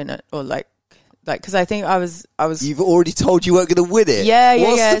wasn't going to win it, or like because I think I was. You've already told you weren't going to win it. Yeah.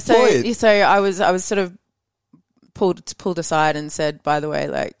 What's the point? So I was sort of pulled aside and said, by the way,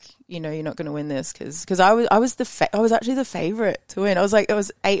 like, you know, you're not going to win this because I was actually the favorite to win. I was like, it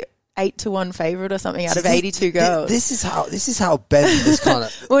was 8-1 favorite or something out of 82 girls. This is how Ben is kind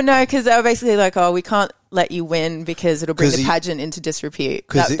of. Well, no, because they were basically like, oh, we can't let you win because it'll bring the pageant into disrepute.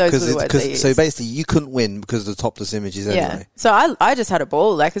 Those were the words they used. So basically, you couldn't win because of the topless images anyway. Yeah. So I just had a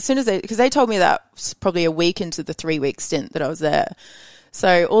ball. Like as soon as because they told me that probably a week into the 3-week stint that I was there.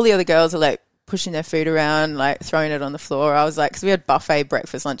 So all the other girls are like pushing their food around, like throwing it on the floor. I was like, because we had buffet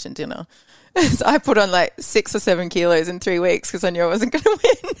breakfast, lunch, and dinner. So I put on like 6 or 7 kilos in 3 weeks because I knew I wasn't going to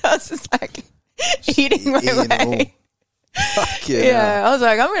win. I was just like eating my way. Yeah, I was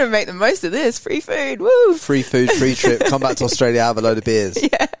like, I'm going to make the most of this. Free food, woo! Free food, free trip. Come back to Australia, have a load of beers.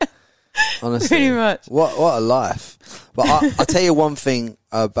 Yeah, honestly, pretty much. What a life! But I'll tell you one thing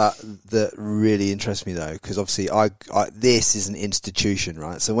about that really interests me though, because obviously I this is an institution,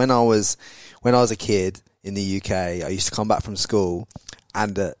 right? So when I was a kid in the UK, I used to come back from school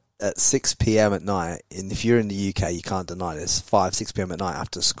and at 6 p.m. at night, and if you're in the UK, you can't deny this, 6 p.m. at night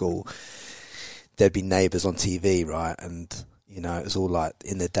after school, there'd be Neighbours on TV, right? And, you know, it was all like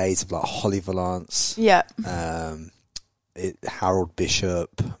in the days of like Holly Valance, yeah, Harold Bishop,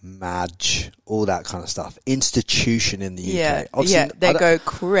 Madge, all that kind of stuff. Institution in the UK. Yeah, obviously, they go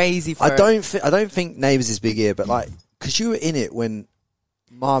crazy for it. I don't think Neighbours is big here, but like, because you were in it when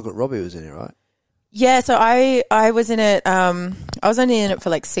Margaret Robbie was in it, right? Yeah, so I was in it. I was only in it for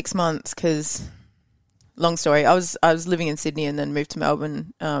like 6 months because, long story, I was living in Sydney and then moved to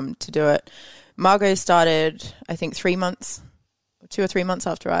Melbourne to do it. Margot started, I think, 2 or 3 months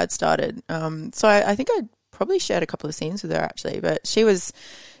after I had started. So I think I probably shared a couple of scenes with her actually. But she was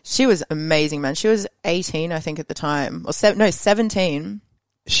amazing, man. She was 18, I think, at the time, or 17.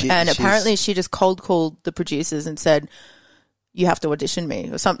 Apparently she just cold called the producers and said, you have to audition me,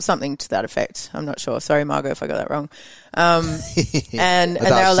 or something to that effect. I'm not sure. Sorry, Margot, if I got that wrong. And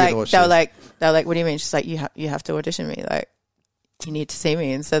they were like, what do you mean? She's like, you have to audition me. Like, you need to see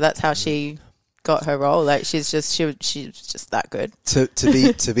me. And so that's how she got her role. Like, she's just that good.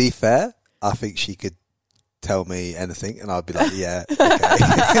 To be fair, I think she could tell me anything and I'd be like, yeah, okay.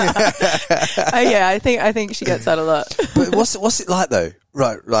 Yeah, I think she gets that a lot. But what's it like though?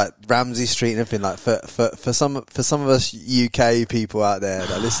 Right, like Ramsay Street and everything, like for some of us UK people out there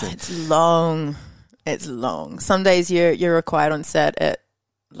that are listening. It's long. Some days you're required on set at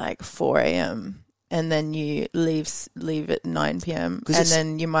like 4 a.m. and then you leave at 9 p.m. and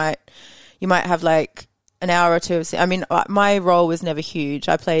then you might have like an hour or two of I mean, my role was never huge.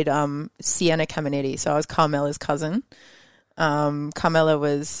 I played Sienna Caminetti, so I was Carmela's cousin. Carmela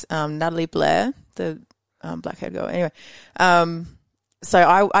was Natalie Blair, the black-haired girl. Anyway,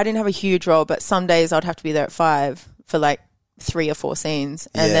 so I didn't have a huge role, but some days I'd have to be there at 5 for like 3 or 4 scenes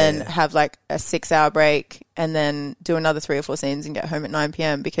and then have like a 6-hour break and then do another 3 or 4 scenes and get home at 9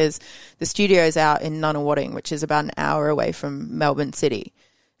 p.m. because the studio's out in Nunawading, which is about an hour away from Melbourne City.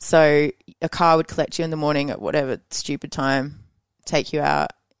 So a car would collect you in the morning at whatever stupid time, take you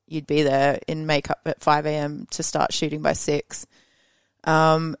out. You'd be there in makeup at 5 a.m. to start shooting by 6.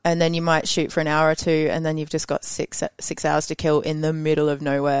 And then you might shoot for an hour or two and then you've just got 6 hours to kill in the middle of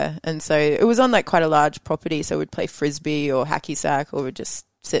nowhere. And so it was on like quite a large property. So we'd play frisbee or hacky sack or we'd just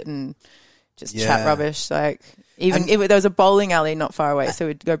sit and just chat rubbish. Like there was a bowling alley not far away, so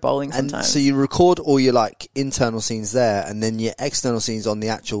we'd go bowling sometimes. And so you record all your like internal scenes there, and then your external scenes on the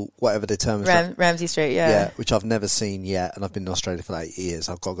actual whatever the term is. Ramsay Street, yeah, which I've never seen yet, and I've been in Australia for like 8 years.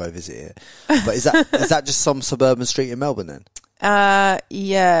 I've got to go visit it. But is that just some suburban street in Melbourne then?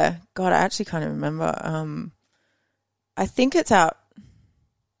 Yeah. God, I actually can't even remember. I think it's out.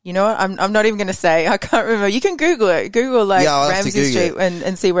 You know what? I'm not even going to say. I can't remember. You can Google it. Google like Ramsay Street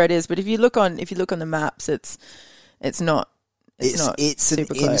and see where it is. But if you look on the maps, it's not It's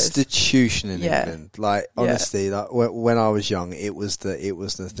super an close. institution in England. Like honestly, like when I was young, it was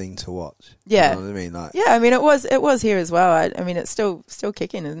the thing to watch. Yeah, you know what I mean. Like, yeah, I mean, it was here as well. I mean, it's still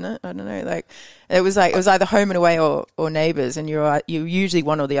kicking, isn't it? I don't know. Like, it was either Home and Away or Neighbours, and you usually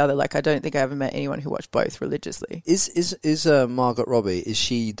one or the other. Like, I don't think I ever met anyone who watched both religiously. Is Margot Robbie? Is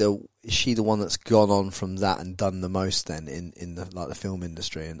she the one that's gone on from that and done the most then in the film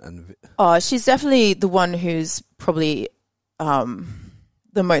industry and Oh, she's definitely the one who's probably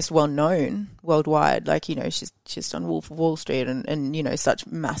the most well known worldwide. Like, you know, she's done Wolf of Wall Street and you know, such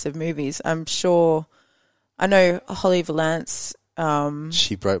massive movies. I'm sure. I know Holly Valance.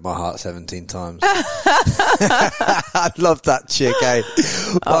 She broke my heart 17 times. I love that chick, eh?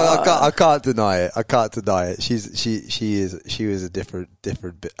 I can't deny it. I can't deny it. She was a different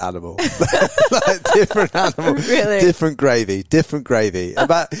animal. Like, different animal. Really? Different gravy.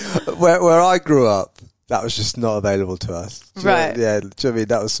 About where I grew up, that was just not available to us. Right. Yeah. Do you know what I mean?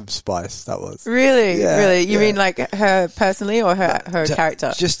 That was some spice. That was. Really? Yeah, really? You yeah. mean like her personally or her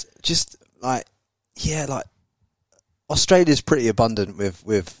character? Just like, yeah, like Australia's pretty abundant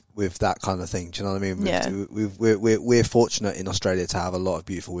with that kind of thing. Do you know what I mean? Yeah. We're fortunate in Australia to have a lot of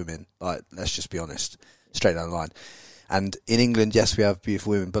beautiful women. Like, let's just be honest, straight down the line. And in England, yes, we have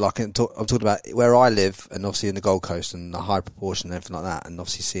beautiful women, but I'm talking about where I live, and obviously in the Gold Coast, and the high proportion and everything like that, and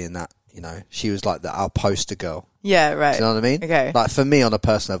obviously seeing that, you know, she was like our poster girl. Yeah, right. Do you know what I mean? Okay. Like, for me, on a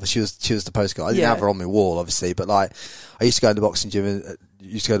personal level, she was the poster girl. I didn't have her on my wall, obviously, but like, I used to go to the boxing gym at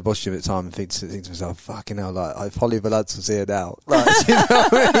the time and think to myself, fucking hell, like, if Holly Valance was here now, like, you know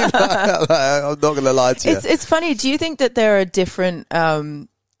what I mean? Like, I'm not going to lie to you. It's funny. Do you think that there are different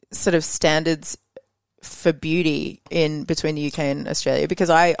sort of standards for beauty in between the UK and Australia? Because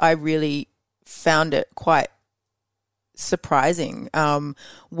I really found it quite surprising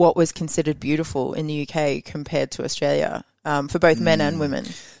what was considered beautiful in the UK compared to Australia for both men and women.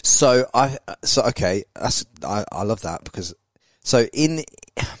 So okay, I love that, because so in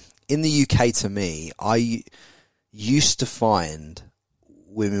the UK, to me, I used to find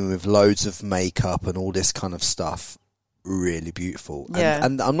women with loads of makeup and all this kind of stuff really beautiful. Yeah.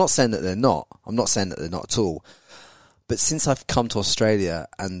 And I'm not saying that they're not. I'm not saying that they're not at all. But since I've come to Australia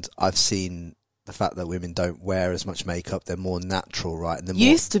and I've seen the fact that women don't wear as much makeup, they're more natural, right? And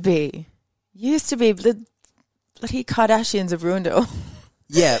Used to be. The bloody Kardashians have ruined it all.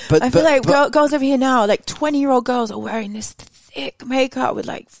 Yeah, but I feel like girls over here now, like 20-year-old girls, are wearing this thick makeup with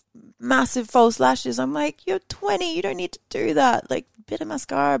like massive false lashes. I'm like, you're 20, you don't need to do that. Like, a bit of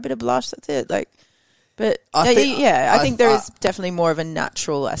mascara, a bit of blush, that's it. Like, but I think there is definitely more of a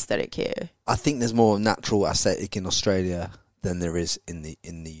natural aesthetic here. I think there's more natural aesthetic in Australia than there is in the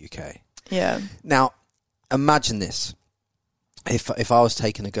UK. Yeah. Now, imagine this: if I was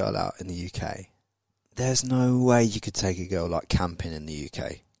taking a girl out in the UK, there's no way you could take a girl like camping in the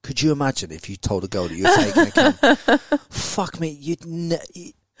UK. Could you imagine if you told a girl that you were taking a camp? Fuck me,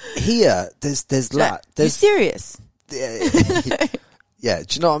 here. There's that. You're serious? Yeah,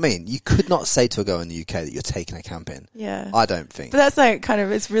 do you know what I mean? You could not say to a girl in the UK that you're taking a camp in. Yeah. I don't think. But that's like kind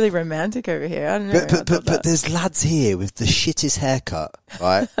of, it's really romantic over here. I don't know. But there's lads here with the shittest haircut,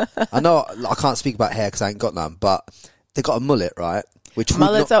 right? I know I can't speak about hair because I ain't got none, but they got a mullet, right? Which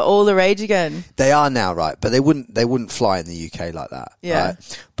mullets are all the rage again. They are now, right? But they wouldn't fly in the UK like that. Yeah.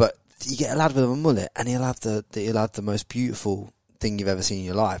 Right? But you get a lad with a mullet and he'll have the most beautiful thing you've ever seen in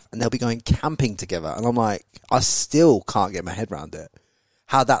your life, and they'll be going camping together, and I'm like, I still can't get my head around it.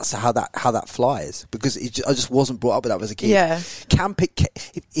 How that flies, because I just wasn't brought up with that as a kid. Yeah, camping.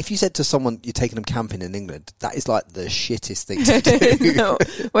 If you said to someone you're taking them camping in England, that is like the shittest thing to do. No.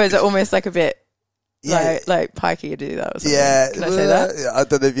 Well, is it almost like a bit like pikey to do that or something? Yeah, can I say that? I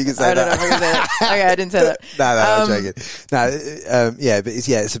don't know if you can say that. I don't know if I can say that. Okay, I didn't say that. No, I'm joking. No, yeah, but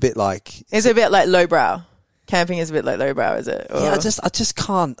it's a bit like it's a bit like lowbrow. Camping is a bit like lowbrow, is it? Or? Yeah, I just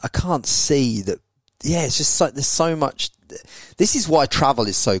can't see that. Yeah, it's just like there's so much. This is why travel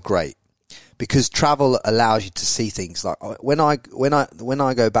is so great, because travel allows you to see things. Like when I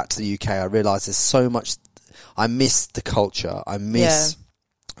go back to the UK, I realise there's so much. I miss the culture. I miss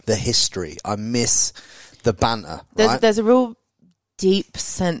the history. I miss the banter. There's a real deep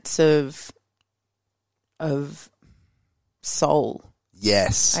sense of soul.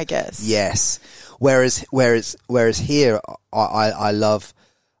 Yes, I guess. Yes. Whereas here, I love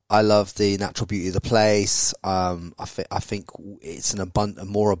the natural beauty of the place. I think it's a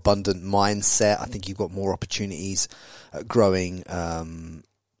more abundant mindset. I think you've got more opportunities at growing.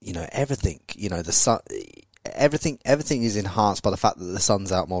 Everything. The sun. Everything is enhanced by the fact that the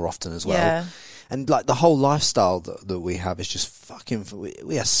sun's out more often as well. Yeah. And like the whole lifestyle that we have is just fucking,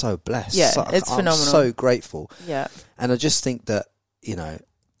 we are so blessed. Yeah, so, it's phenomenal. I'm so grateful. Yeah. And I just think that,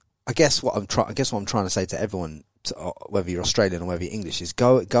 I guess what I'm trying to say to everyone, whether you're Australian or whether you're English, is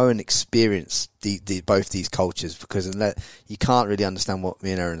go and experience both these cultures, because you can't really understand what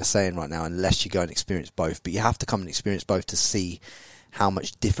me and Erin are saying right now unless you go and experience both. But you have to come and experience both to see how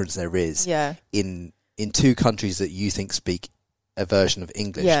much difference there is in two countries that you think speak a version of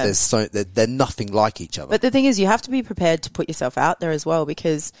English. Yeah. They're nothing like each other. But the thing is, you have to be prepared to put yourself out there as well,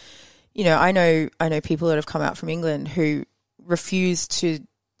 because I know people that have come out from England who refuse to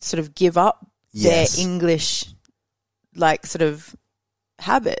sort of give up their English like sort of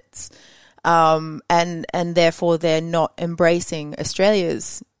habits, and therefore they're not embracing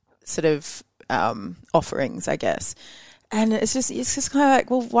Australia's sort of offerings, I guess. And it's just kind of like,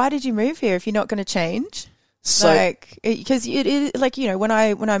 well, why did you move here if you're not going to change? So, because it is like, when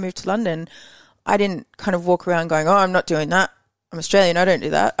I moved to London, I didn't kind of walk around going, oh, I'm not doing that. I'm Australian. I don't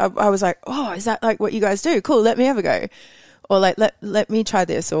do that. I was like, oh, is that like what you guys do? Cool. Let me have a go. Or like, let me try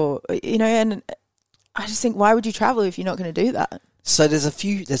this, or, and I just think, why would you travel if you're not going to do that? So there's a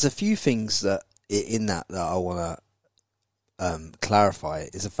few things that in that I want to clarify,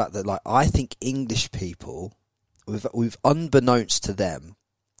 is the fact that, like, I think English people, we've unbeknownst to them,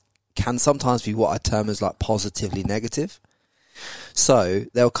 can sometimes be what I term as like positively negative. So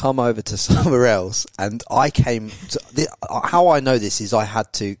they'll come over to somewhere else, and how I know this is I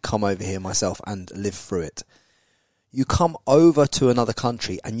had to come over here myself and live through it. You come over to another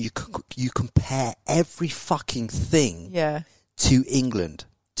country and you compare every fucking thing to England,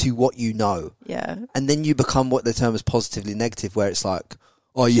 to what you know. Yeah. And then you become what they term as positively negative, where it's like,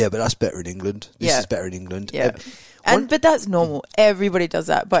 oh yeah, but that's better in England. This is better in England. Yeah. But that's normal. Everybody does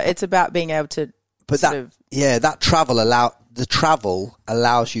that. But it's about being able to that travel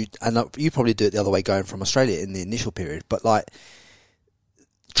allows you, and you probably do it the other way going from Australia in the initial period, but like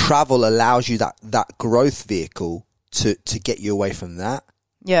travel allows you that growth vehicle to get you away from that.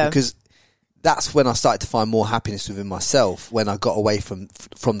 Yeah. Because that's when I started to find more happiness within myself, when I got away from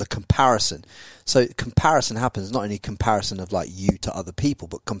the comparison. So comparison happens, not only comparison of like you to other people,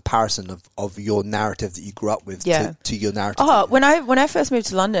 but comparison of your narrative that you grew up with to your narrative. Oh, when I first moved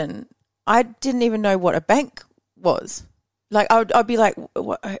to London, I didn't even know what a bank was. Like I'd be like,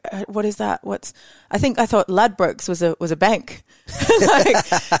 what is that? I thought Ladbrokes was a bank.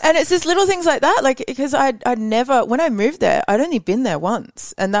 And it's just little things like that. Like, because I'd never, when I moved there, I'd only been there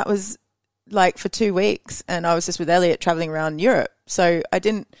once, and that was like for 2 weeks, and I was just with Elliot traveling around Europe. So I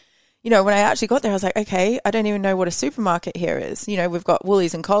didn't, when I actually got there, I was like, okay, I don't even know what a supermarket here is. We've got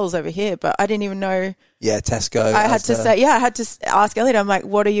Woolies and Coles over here, but I didn't even know. Yeah, Tesco. I had to ask Elliot, I'm like,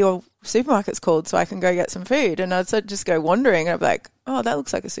 what are your supermarkets called, so I can go get some food? And I'd just go wandering, and I'd be like, oh, that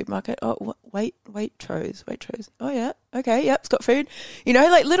looks like a supermarket. Oh, Waitrose. Oh yeah, okay, yep, it's got food.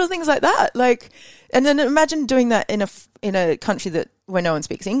 Like little things like that. Like, and then imagine doing that in a country where no one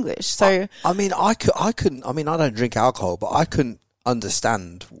speaks English. So I couldn't. I mean, I don't drink alcohol, but I couldn't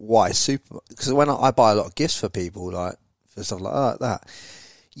understand why because when I buy a lot of gifts for people, like for stuff like that,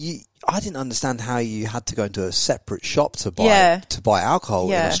 I didn't understand how you had to go into a separate shop to buy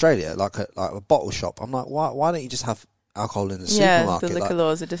alcohol in Australia, like a bottle shop. I'm like, why don't you just have alcohol in the supermarket? The liquor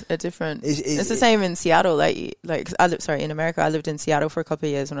laws are different. It's the same in Seattle. Like in America, I lived in Seattle for a couple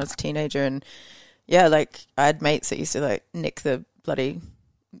of years when I was a teenager, and like I had mates that used to like nick the bloody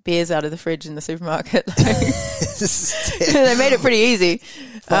beers out of the fridge in the supermarket. They made it pretty easy.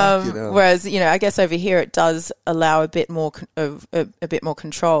 Whereas, I guess over here it does allow a bit more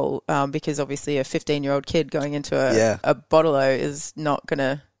control, because obviously a 15-year-old kid going into a bottle-o is not going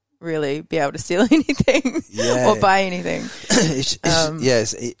to really be able to steal anything or buy anything. It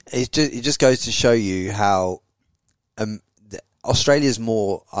just goes to show you how Australia's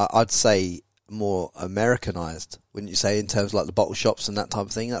more, I'd say, more Americanized, wouldn't you say, in terms of like the bottle shops and that type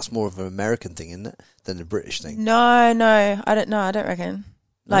of thing? That's more of an American thing, isn't it, than a British thing? No, I don't reckon.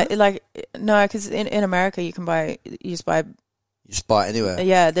 No? No, because in America you just buy it anywhere.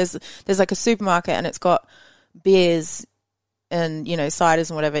 Yeah, there's like a supermarket, and it's got beers and ciders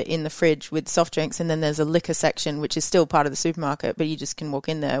and whatever in the fridge with soft drinks, and then there's a liquor section which is still part of the supermarket, but you just can walk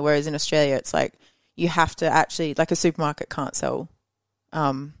in there. Whereas in Australia, it's like you have to actually, like, a supermarket can't sell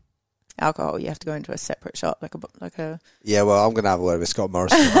alcohol. You have to go into a separate shop, like a. Yeah, well, I'm gonna have a word with Scott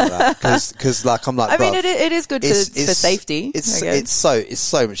Morrison about that, because like I'm like. I mean, it is good for safety. It's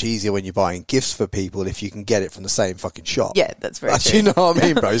so much easier when you're buying gifts for people if you can get it from the same fucking shop. Yeah, that's very true. You know what I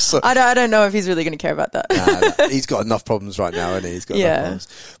mean, bro? So, I don't know if he's really going to care about that. Nah, he's got enough problems right now, hasn't he? He's got enough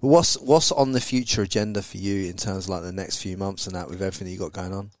problems. But what's on the future agenda for you in terms of like the next few months and that, with everything you got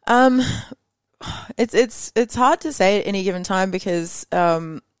going on? it's hard to say at any given time because,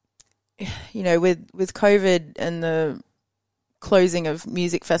 you know, with COVID and the closing of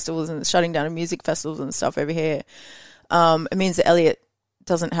music festivals and the shutting down of music festivals and stuff over here, it means that Elliot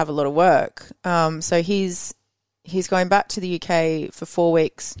doesn't have a lot of work. So he's going back to the UK for 4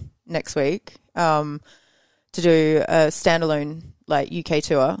 weeks next week to do a standalone like UK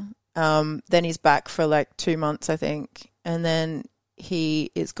tour. Then he's back for like 2 months, I think, and then he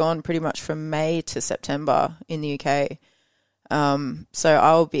is gone pretty much from May to September in the UK. So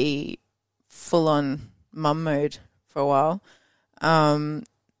I'll be full on mum mode for a while.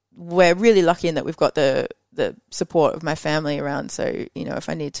 We're really lucky in that we've got the support of my family around. So, you know, if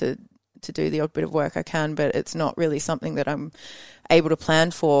I need to do the odd bit of work, I can, but it's not really something that I'm able to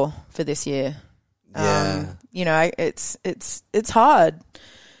plan for this year. Yeah. You know, it's hard.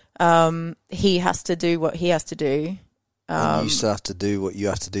 He has to do what he has to do. And you still have to do what you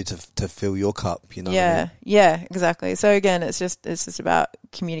have to do to fill your cup, you know? Yeah, what I mean? yeah, exactly. So again, it's just about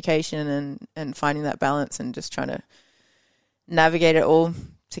communication and finding that balance and just trying to navigate it all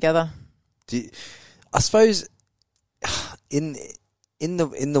together. I suppose in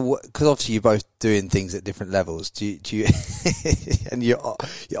the because obviously you're both doing things at different levels. Do you and you're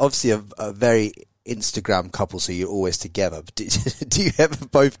obviously a very Instagram couple, so you're always together. But do you ever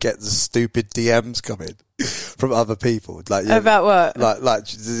both get the stupid DMs coming from other people? Like about what? Like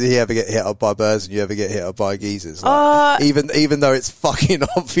does he ever get hit up by birds and you ever get hit up by geezers? Like, even though it's fucking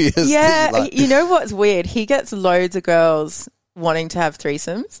obvious. Yeah, like, you know what's weird? He gets loads of girls wanting to have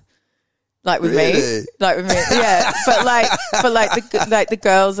threesomes. Like with me, yeah. But the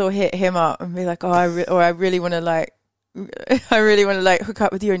girls will hit him up and be like, "Oh, I really want to hook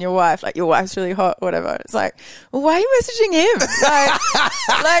up with you and your wife. Like your wife's really hot, or whatever." It's like, well, why are you messaging him?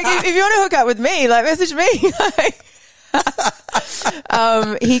 Like if you want to hook up with me, like message me.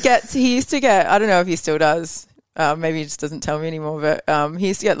 He used to get. I don't know if he still does. Maybe he just doesn't tell me anymore, but he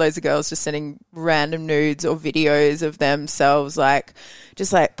used to get loads of girls just sending random nudes or videos of themselves, like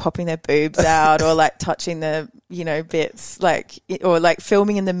just like popping their boobs out or like touching their, you know, bits, like, or like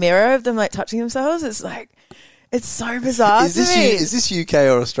filming in the mirror of them like touching themselves. It's like, it's so bizarre to me. Is this UK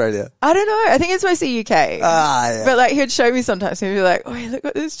or Australia? I don't know. I think it's mostly UK. Yeah. But like he'd show me sometimes. He'd be like, "Oh, look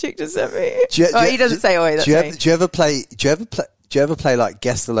what this chick just sent me." He doesn't say, "Oh, that's me." Do you ever play like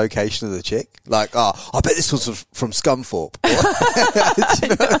guess the location of the chick? Like, I bet this was from Scunthorpe.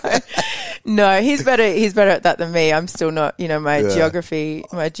 No, he's better at that than me. I'm still not. You know, my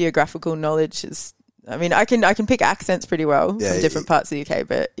geographical knowledge is. I mean, I can pick accents pretty well from different parts of the UK,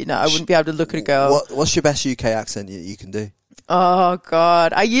 but you know, I wouldn't be able to look at a girl. What's your best UK accent you can do? Oh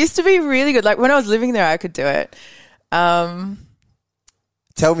God, I used to be really good. Like when I was living there, I could do it. Tell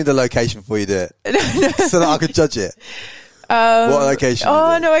me the location before you do it, so that I could judge it. What location?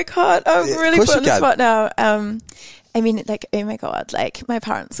 Oh no, I can't. I'm really put on the spot now. I mean, like, oh my God, like my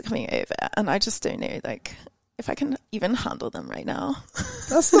parents are coming over, and I just don't know, like, if I can even handle them right now.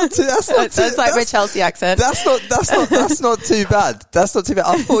 That's not too. That's like my Chelsea accent. That's not too bad. That's not too bad.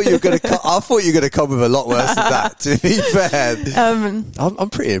 I thought you were gonna come with a lot worse than that. To be fair, I'm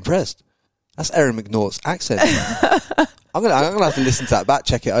pretty impressed. That's Erin McNaught's accent. I'm gonna have to listen to that back,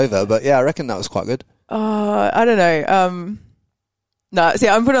 check it over. But yeah, I reckon that was quite good. I don't know. No, see,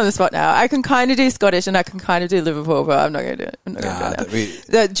 I'm put on the spot now. I can kind of do Scottish and I can kind of do Liverpool, but I'm not going to do it. I'm not going to do it.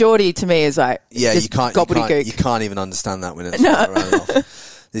 The Geordie to me is like, you can't even understand that when it's running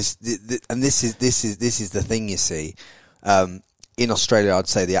off. This is the thing, you see. In Australia, I'd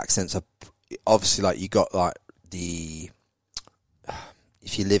say the accents are obviously like you got like if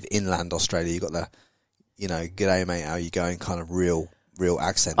you live inland Australia, you got the, you know, g'day mate, how you going, kind of real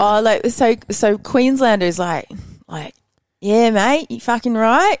accent. Oh, like so Queenslanders like. Yeah, mate, you fucking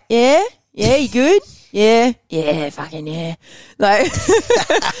right? Yeah, you good? Yeah, fucking yeah. Like,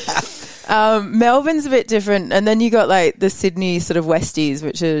 Melbourne's a bit different, and then you got like the Sydney sort of Westies,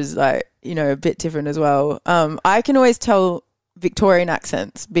 which is like, you know, a bit different as well. I can always tell Victorian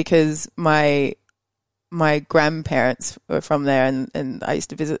accents because my grandparents were from there, and I used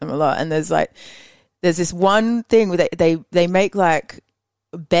to visit them a lot. And there's this one thing where they make like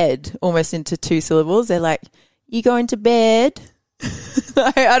bed almost into 2 syllables. They're like, "You going to bed?"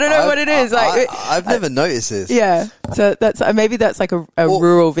 I don't know what it is. I've never noticed this. Yeah, so maybe that's like a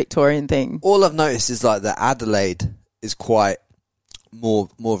rural Victorian thing. All I've noticed is like that Adelaide is quite more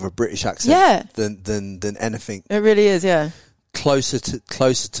of a British accent than anything. It really is, yeah. Closer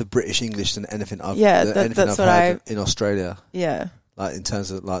to British English than anything I've heard in Australia. Yeah, like in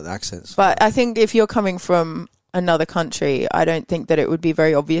terms of like the accents. But I think if you're coming from another country, I don't think that it would be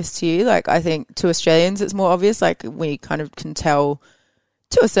very obvious to you. Like, I think to Australians it's more obvious. Like, we kind of can tell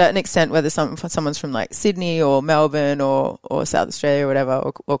to a certain extent, whether someone's from like Sydney or Melbourne or South Australia or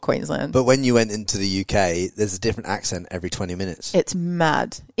whatever, or Queensland. But when you went into the UK, there's a different accent every 20 minutes. It's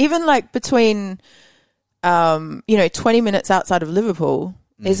mad. Even like between, 20 minutes outside of Liverpool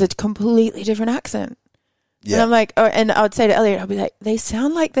is a completely different accent. Yeah. And I'm like, and I would say to Elliot, I'd be like, they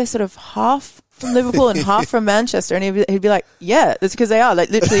sound like they're sort of half from Liverpool and half from Manchester. And he'd be like, yeah, that's because they are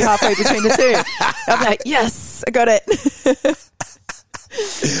like literally halfway between the two. I'd be like, yes, I got it.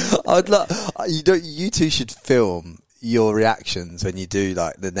 I'd you two should film your reactions when you do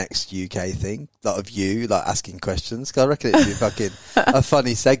like the next UK thing, like of you like asking questions. Cause I reckon it'd be fucking a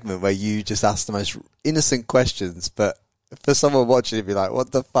funny segment where you just ask the most innocent questions, but for someone watching it'd be like,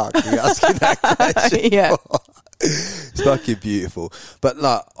 what the fuck are you asking that question yeah. for? It's fucking beautiful. But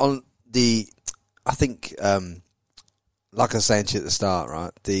like I think like I was saying to you at the start,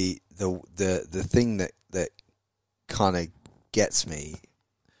 right? The thing that kind of gets me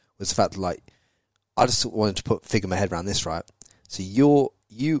was the fact that like I just wanted to figure my head around this, right? So you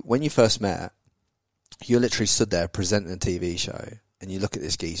when you first met, you literally stood there presenting a TV show, and you look at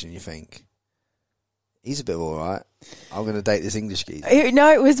this geezer and you think, he's a bit all right. I'm going to date this English geezer.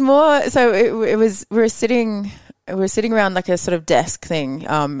 No, it was more. So it was we were sitting around like a sort of desk thing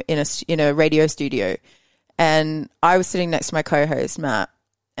in a radio studio, and I was sitting next to my co-host Matt,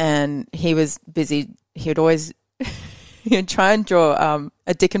 and he was busy. He'd try and draw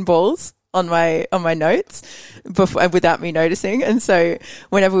a dick and balls on my notes without me noticing. And so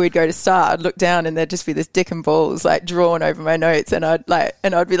whenever we'd go to start, I'd look down and there'd just be this dick and balls like drawn over my notes, and I'd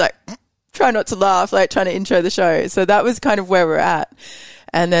be like, try not to laugh, like trying to intro the show. So that was kind of where we're at.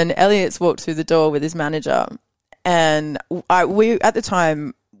 And then Elliot's walked through the door with his manager, and we at the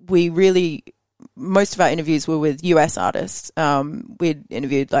time most of our interviews were with US artists. We'd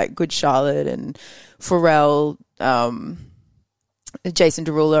interviewed like Good Charlotte and Pharrell, Jason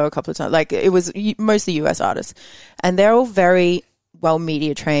Derulo a couple of times. Like it was mostly US artists, and they're all very well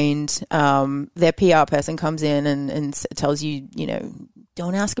media trained. Their PR person comes in and tells you,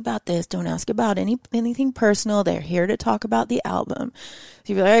 don't ask about this, don't ask about anything personal. They're here to talk about the album.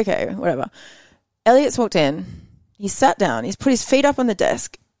 So you'd be like, okay, whatever. Elliot's walked in, he sat down, he's put his feet up on the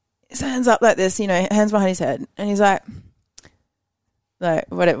desk, his hands up like this, hands behind his head, and he's like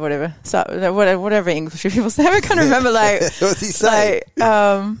whatever. So whatever English people say. I can't remember what's he say?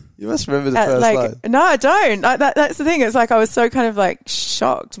 You must remember the first line. No, I don't. That's the thing. It's like I was so kind of like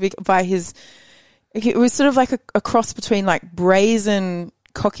shocked by his. It was sort of like a cross between like brazen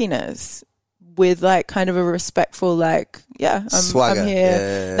cockiness with like kind of a respectful like, yeah, I'm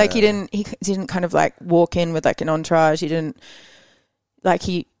here. Like he didn't kind of like walk in with like an entourage. He didn't like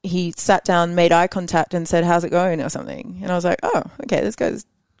he sat down, made eye contact, and said, "How's it going?" or something. And I was like, "Oh, okay, this guy's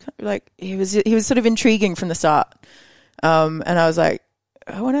like he was sort of intriguing from the start." And I was like,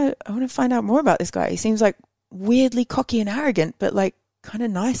 I want to find out more about this guy. He seems like weirdly cocky and arrogant, but like kind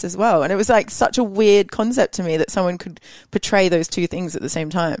of nice as well. And it was like such a weird concept to me that someone could portray those two things at the same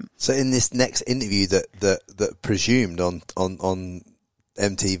time. So in this next interview that presumed on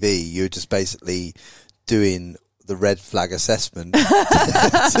MTV, you're just basically doing the red flag assessment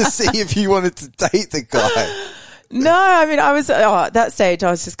to see if you wanted to date the guy. No, I mean, at that stage,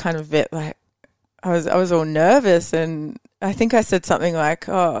 I was just kind of a bit like, I was all nervous, and I think I said something like,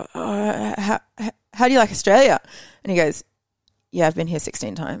 how do you like Australia? And he goes, yeah, I've been here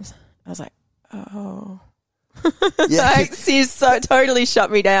 16 times. I was like, oh. Yeah. Like, he's so totally shut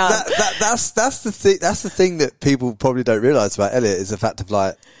me down. That's the thing that people probably don't realise about Elliot is the fact of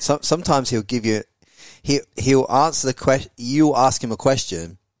like, sometimes he'll give you, he'll answer the question, you'll ask him a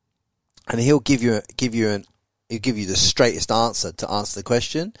question, and he'll give you the straightest answer to answer the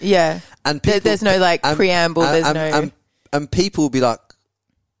question. Yeah. And people, there's no like preamble. And people will be like,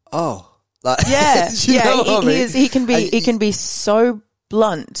 oh, like, yeah, yeah. He can be so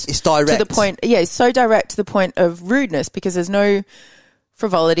blunt. It's direct to the point. Yeah, it's so direct to the point of rudeness because there's no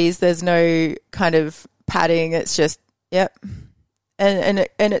frivolities. There's no kind of padding. It's just, yep. And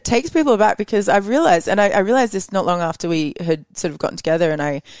it takes people aback because I realized this not long after we had sort of gotten together, and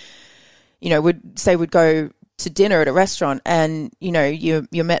I, would go to dinner at a restaurant, and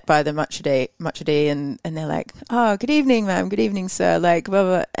you're met by the much a day, and they're like, oh, good evening, ma'am, good evening, sir, like blah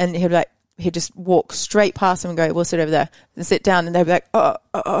blah, and he'd just walk straight past them and go, we'll sit over there and sit down, and they'd be like,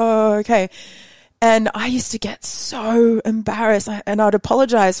 oh okay. And I used to get so embarrassed, and I'd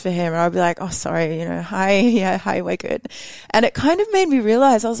apologize for him, and I'd be like, oh sorry, hi, we're good. And it kind of made me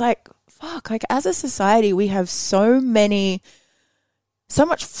realize, I was like, fuck, like as a society we have so much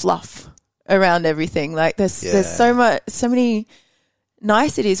fluff around everything. Like there's so many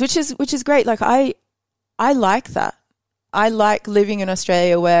niceties, which is great. Like I like that. I like living in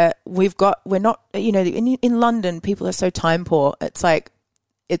Australia where we're not, you know, in London, people are so time poor. It's like,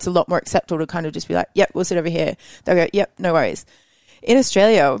 it's a lot more acceptable to kind of just be like, yep, we'll sit over here. They'll go, yep, no worries. In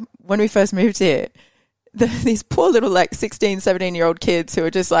Australia, when we first moved here, these poor little like 16, 17-year-old kids who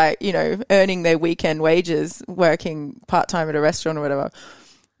are just like, you know, earning their weekend wages, working part-time at a restaurant or whatever.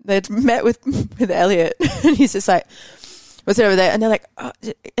 They'd met with Elliot and he's just like, what's it over there? And they're like, oh,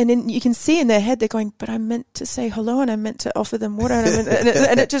 and then you can see in their head, they're going, but I meant to say hello and I meant to offer them water.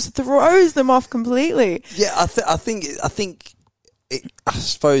 And it just throws them off completely. Yeah, I think I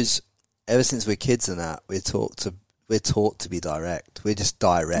suppose ever since we're kids and that, we're taught to be direct. We're just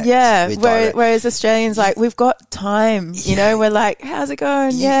direct. Yeah. Direct. Whereas Australians, like, we've got time, you know, we're like, how's it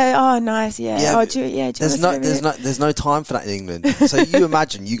going? Yeah. Oh, nice. Yeah. Oh, there's no time for that in England. So you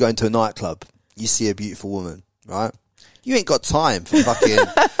imagine you go into a nightclub, you see a beautiful woman, right? You ain't got time for fucking.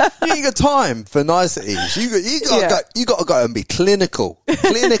 You ain't got time for niceties. You got to go and be clinical.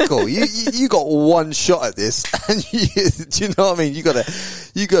 You got one shot at this, and do you know what I mean? You got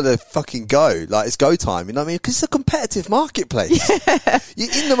to fucking go. Like, it's go time. You know what I mean? Because it's a competitive marketplace. Yeah.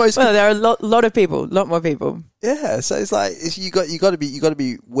 You're in the most. Well, there are a lot more people. Yeah, so it's like you got to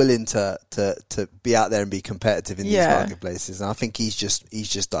be willing to be out there and be competitive in these marketplaces, and I think he's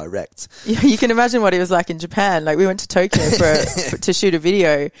just direct. Yeah, you can imagine what he was like in Japan. Like, we went to Tokyo to shoot a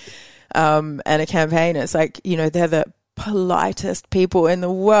video and a campaign. It's like, you know, they're the politest people in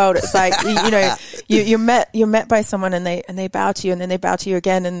the world. It's like, you know, you're met by someone and they bow to you, and then they bow to you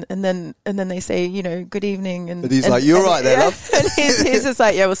again, and then they say, you know, good evening, and he's like, you're right there, love. And he's just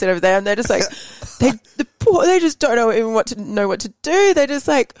like, yeah, we'll sit over there, and they're just like, they just don't know what to do. They're just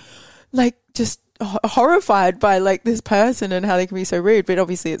like just horrified by like this person and how they can be so rude. But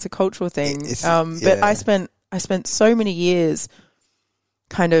obviously it's a cultural thing. But I spent so many years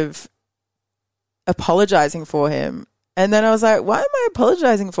kind of apologizing for him. And then I was like, why am I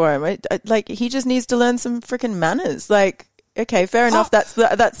apologizing for him? Like, he just needs to learn some freaking manners. Like, okay, fair enough. That's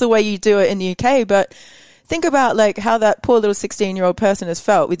the way you do it in the UK. But think about like how that poor little 16-year-old person has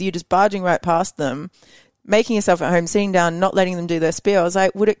felt with you just barging right past them, making yourself at home, sitting down, not letting them do their spiel. I was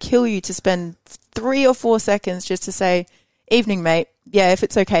like, would it kill you to spend 3 or 4 seconds just to say, evening, mate. Yeah, if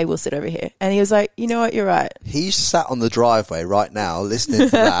it's okay, we'll sit over here. And he was like, you know what? You're right. He's sat on the driveway right now listening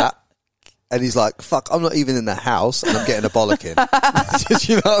to that. And he's like, fuck, I'm not even in the house and I'm getting a bollocking.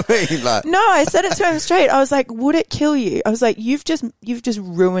 You know what I mean? Like, no, I said it to him straight. I was like, would it kill you? I was like, you've just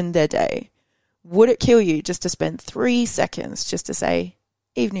ruined their day. Would it kill you just to spend 3 seconds just to say,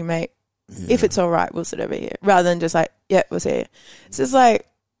 evening, mate. Yeah. If it's all right, we'll sit over here. Rather than just like, yeah, we'll sit here. It's just like,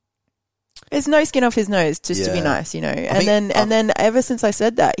 it's no skin off his nose just to be nice, you know. And then ever since I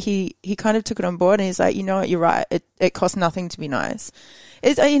said that, he kind of took it on board, and he's like, you know what, you're right. It costs nothing to be nice.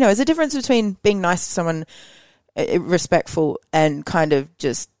 It's, you know, there's a difference between being nice to someone, respectful, and kind of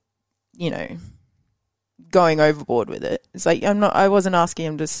just, you know, going overboard with it. It's like, I wasn't asking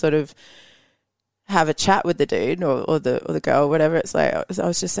him to sort of have a chat with the dude or the girl or whatever. It's like, I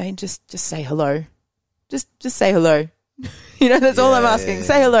was just saying, just say hello. Just say hello. You know, that's all I'm asking. Yeah.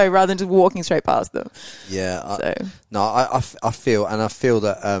 Say hello rather than just walking straight past them. Yeah. I feel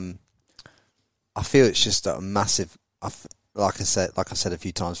that I feel it's just a massive. Like I said a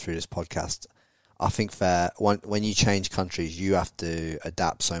few times through this podcast, I think when you change countries, you have to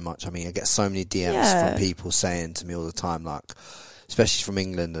adapt so much. I mean, I get so many DMs from people saying to me all the time, like, especially from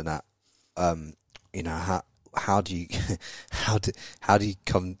England and that, you know, how do you go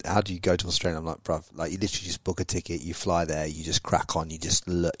to Australia? I'm like, bruv, like, you literally just book a ticket, you fly there, you just crack on, you just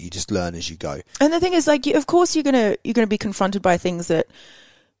learn as you go. And the thing is, like, of course you're gonna be confronted by things that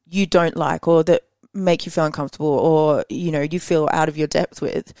you don't like or that make you feel uncomfortable or, you know, you feel out of your depth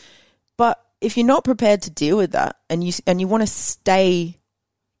with. But if you're not prepared to deal with that and you want to stay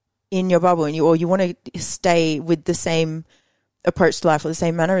in your bubble and you want to stay with the same approach to life or the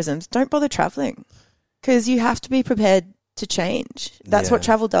same mannerisms, don't bother traveling. Because you have to be prepared to change. That's what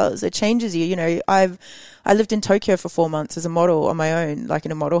travel does. It changes you. You know, I lived in Tokyo for 4 months as a model on my own, like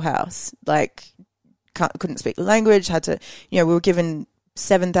in a model house. Like, couldn't speak the language. Had to, you know, we were given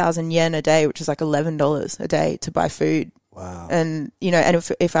 7,000 yen a day, which is like $11 a day to buy food. Wow. And, you know,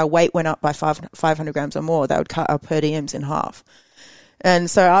 and if our weight went up by 500 grams or more, that would cut our per diems in half. And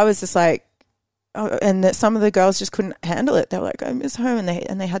so I was just like, and some of the girls just couldn't handle it. They were like, I miss home,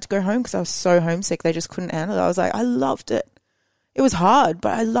 and they had to go home because I was so homesick. They just couldn't handle it. I was like, I loved it. It was hard,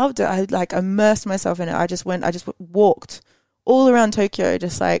 but I loved it. I like immersed myself in it. I just walked all around Tokyo,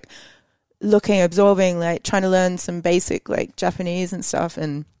 just like looking, absorbing, like trying to learn some basic like Japanese and stuff,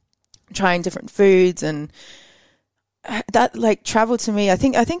 and trying different foods. And that, like, travel to me, I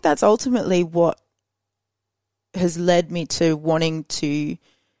think that's ultimately what has led me to wanting to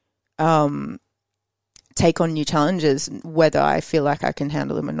take on new challenges, whether I feel like I can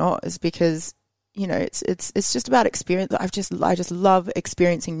handle them or not, is because, you know, it's just about experience. I just love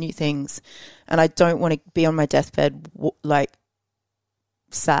experiencing new things, and I don't want to be on my deathbed like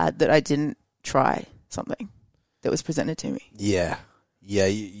sad that I didn't try something that was presented to me. Yeah,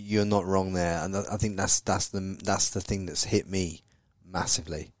 you're not wrong there, and I think that's the thing that's hit me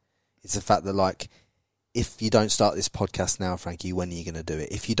massively. It's the fact that, like, if you don't start this podcast now, Frankie, when are you going to do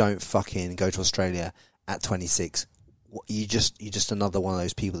it? If you don't fucking go to Australia at 26, you're just another one of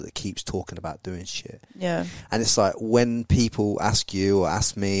those people that keeps talking about doing shit. Yeah. And it's like, when people ask you or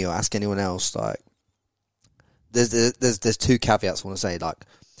ask me or ask anyone else, like, there's two caveats I want to say. Like,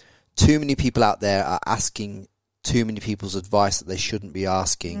 too many people out there are asking too many people's advice that they shouldn't be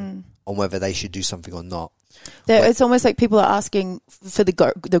asking on whether they should do something or not. It's almost like people are asking for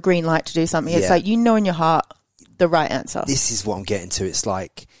the green light to do something. It's like, you know in your heart the right answer. This is what I'm getting to. It's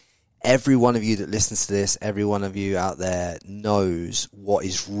like, every one of you that listens to this, every one of you out there knows what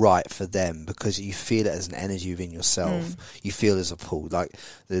is right for them, because you feel it as an energy within yourself. You feel as a pull. Like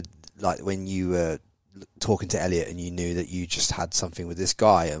when you were talking to Elliot and you knew that you just had something with this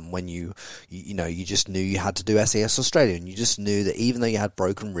guy, and when you just knew you had to do SAS Australia, and you just knew that even though you had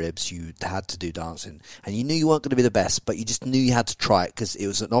broken ribs, you had to do dancing, and you knew you weren't going to be the best, but you just knew you had to try it because it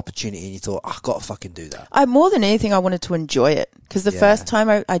was an opportunity, and you thought, I've got to fucking do that. More than anything, I wanted to enjoy it, because the first time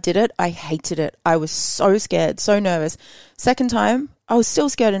I did it, I hated it. I was so scared, so nervous. Second time, I was still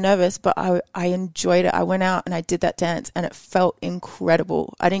scared and nervous, but I enjoyed it. I went out and I did that dance, and it felt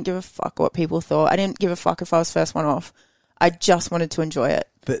incredible. I didn't give a fuck what people thought. I didn't give a fuck if I was first one off. I just wanted to enjoy it.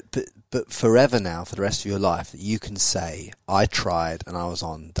 But forever now, for the rest of your life, you can say, I tried and I was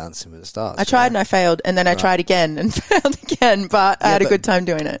on Dancing with the Stars. I tried and I failed, and then I tried again and failed again, but I had a good time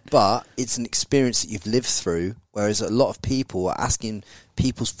doing it. But it's an experience that you've lived through, whereas a lot of people are asking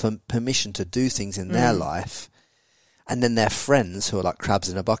people's permission to do things in their life, and then their friends, who are like crabs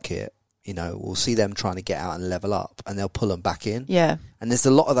in a bucket, you know, will see them trying to get out and level up, and they'll pull them back in. Yeah. And there's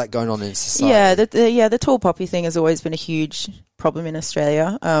a lot of that going on in society. Yeah, the tall poppy thing has always been a huge problem in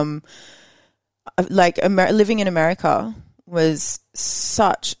Australia. Living in America was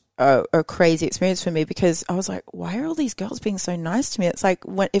such a crazy experience for me, because I was like, why are all these girls being so nice to me? It's like,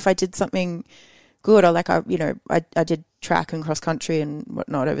 if I did something good, I did track and cross country and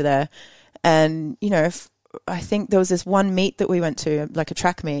whatnot over there, and I think there was this one meet that we went to, like a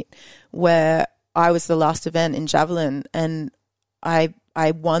track meet, where I was the last event in javelin, and I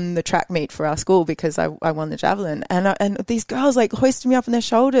won the track meet for our school because I won the javelin, and these girls like hoisted me up on their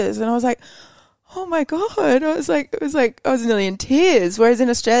shoulders, and I was like, oh my God. It was like I was nearly in tears. Whereas in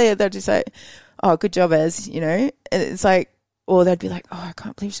Australia, they'd just say, oh, good job, Ez, and it's like, or they'd be like, oh, I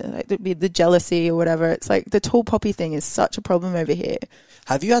can't believe it. Like, there'd be the jealousy or whatever. It's like the tall poppy thing is such a problem over here.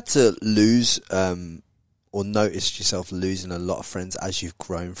 Have you had to lose, or noticed yourself losing a lot of friends as you've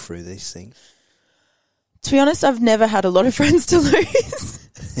grown through these things? To be honest, I've never had a lot of friends to lose.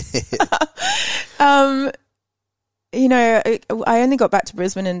 I only got back to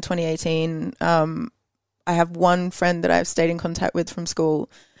Brisbane in 2018. I have one friend that I've stayed in contact with from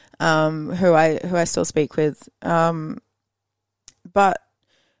school, who I still speak with. But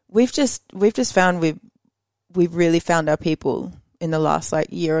we've just found we've really found our people in the last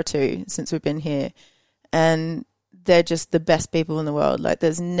year or two since we've been here. And they're just the best people in the world. Like,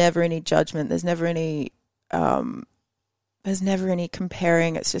 there's never any judgment. There's never any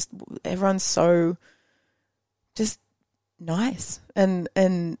comparing. It's just, everyone's so just nice and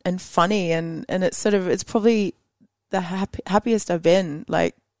funny. And it's probably the happiest I've been,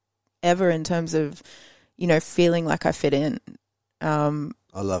 like, ever, in terms of, feeling like I fit in.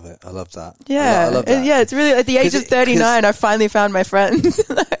 I love it. I love that. Yeah. I love that. Yeah. It's really, at the age of 39, I finally found my friends.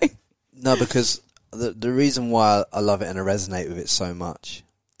 No, because the reason why I love it and I resonate with it so much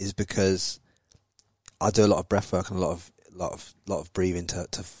is because I do a lot of breath work and a lot of breathing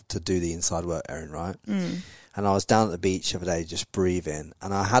to do the inside work, Erin, right? And I was down at the beach the other day just breathing,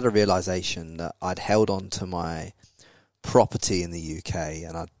 and I had a realisation that I'd held on to my property in the UK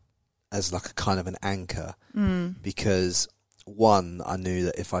and as like a kind of an anchor, because one, I knew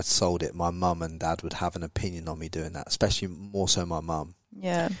that if I'd sold it, my mum and dad would have an opinion on me doing that, especially more so my mum.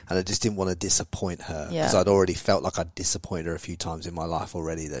 Yeah. And I just didn't want to disappoint her, because I'd already felt like I'd disappointed her a few times in my life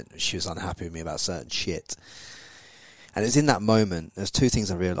already, that she was unhappy with me about certain shit. And it was in that moment, there's two things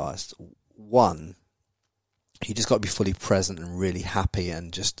I realised. One, you just got to be fully present and really happy,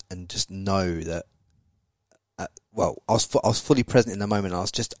 and just know that, I was fully present in the moment. I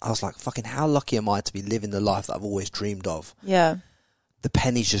was like, fucking, how lucky am I to be living the life that I've always dreamed of? Yeah. The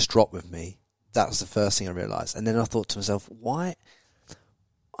pennies just dropped with me. that was the first thing I realised. And then I thought to myself, why?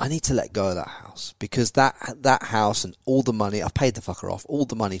 I need to let go of that house, because that house and all the money, I've paid the fucker off, all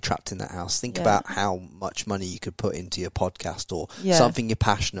the money trapped in that house. Think about how much money you could put into your podcast or something you're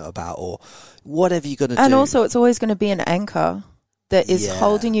passionate about or whatever you're going to do. And also it's always going to be an anchor that is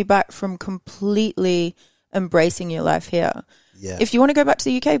holding you back from completely embracing your life here. Yeah. If you want to go back to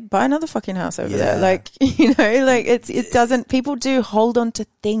the UK, buy another fucking house over there. Like, you know, like it doesn't, people do hold on to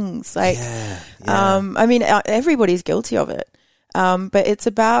things. Like, I mean, everybody's guilty of it. But it's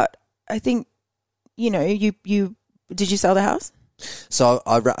about, I think, you know, did you sell the house? So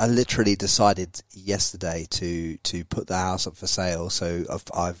I literally decided yesterday to put the house up for sale. So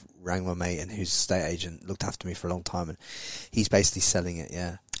I've rang my mate, and who's a estate agent, looked after me for a long time, and he's basically selling it.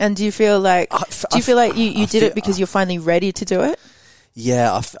 Yeah. And do you feel like you did it because you're finally ready to do it?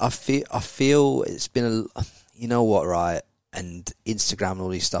 Yeah, I feel it's been you know what, right? And Instagram and all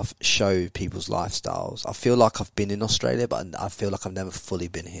these stuff show people's lifestyles. I feel like I've been in Australia, but I feel like I've never fully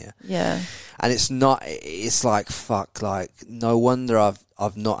been here. Yeah. And it's like, fuck, like, no wonder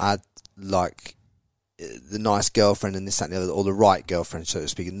I've not had, like, the nice girlfriend and this, that, and the other, or the right girlfriend, so to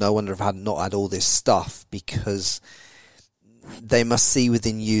speak. No wonder I've not had all this stuff, because they must see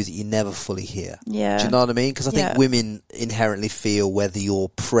within you that you're never fully here. Yeah. Do you know what I mean? Because I think women inherently feel whether you're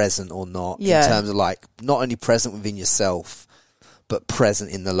present or not, in terms of, like, not only present within yourself, but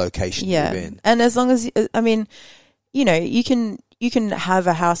present in the location you're in. And as long as, I mean, you know, you can have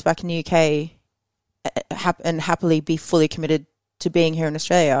a house back in the UK and happily be fully committed to being here in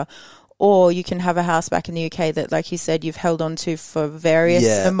Australia, or you can have a house back in the UK that, like you said, you've held on to for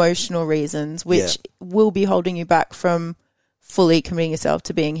various emotional reasons, which will be holding you back from fully committing yourself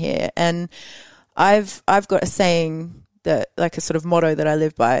to being here. And I've got a saying that, like, a sort of motto that I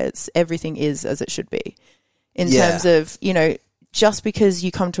live by. It's everything is as it should be, in terms of, you know, just because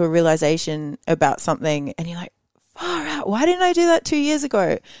you come to a realization about something and you're like, far out, why didn't I do that 2 years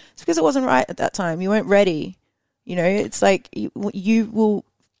ago? It's because it wasn't right at that time. You weren't ready. You know, it's like you will,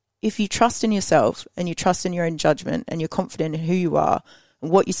 if you trust in yourself and you trust in your own judgment and you're confident in who you are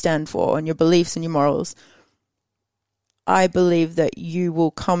and what you stand for and your beliefs and your morals, I believe that you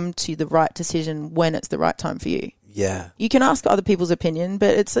will come to the right decision when it's the right time for you. Yeah. You can ask other people's opinion,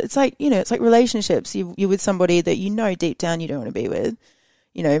 but it's like, you know, it's like relationships. You're with somebody that you know deep down you don't want to be with.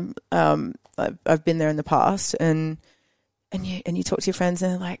 You know, I've been there in the past, and you talk to your friends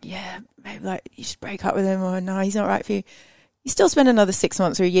and they're like, yeah, maybe, like, you should break up with him, or no, he's not right for you. You still spend another 6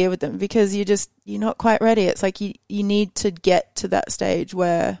 months or a year with them because you're not quite ready. It's like you need to get to that stage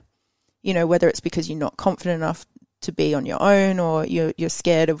where, you know, whether it's because you're not confident enough to be on your own, or you're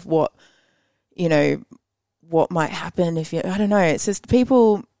scared of what, you know, what might happen if you, I don't know. It's just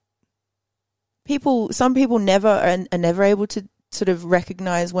some people never are never able to sort of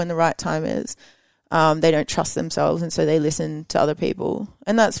recognize when the right time is. They don't trust themselves, and so they listen to other people,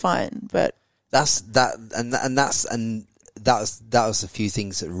 and that's fine. But that was a few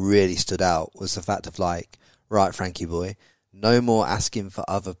things that really stood out, was the fact of, like, right, Frankie boy, no more asking for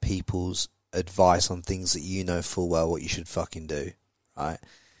other people's advice on things that you know full well what you should fucking do, right?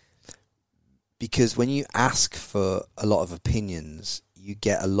 Because when you ask for a lot of opinions, you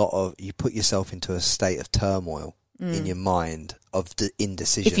put yourself into a state of turmoil in your mind of the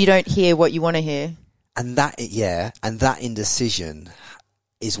indecision. If you don't hear what you want to hear. And that indecision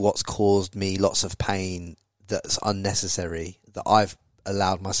is what's caused me lots of pain that's unnecessary, that I've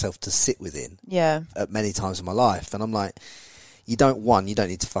allowed myself to sit within at many times in my life. And I'm like, you don't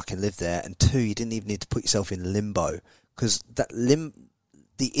need to fucking live there, and two, you didn't even need to put yourself in limbo, because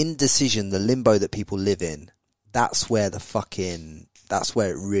the indecision, the limbo that people live in, that's where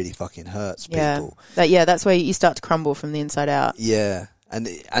it really fucking hurts people. That's where you start to crumble from the inside out. Yeah. And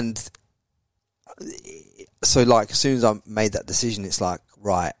so, like, as soon as I made that decision, it's like,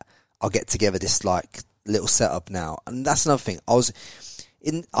 right, I'll get together this, like, little setup now. And that's another thing.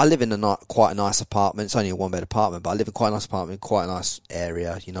 I live in quite a nice apartment. It's only a 1-bed apartment, but I live in quite a nice apartment, quite a nice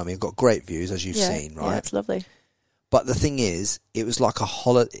area. You know what I mean? I've got great views, as you've seen, right? Yeah, it's lovely. But the thing is, it was like a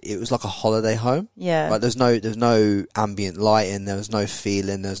holiday home. Yeah. Like, there's no ambient lighting, there was no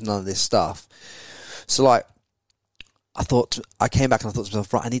feeling, there was none of this stuff. So, like, I came back and I thought to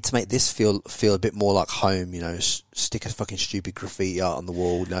myself, right, I need to make this feel a bit more like home, you know, stick a fucking stupid graffiti art on the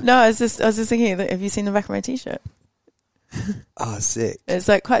wall. You know? No, I was just thinking, have you seen the back of my t-shirt? Oh, sick. It's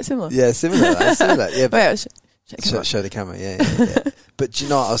like quite similar. Yeah, similar. Yeah, but show the camera. Yeah. But you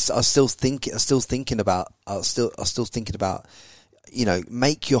know, I was still thinking about, you know,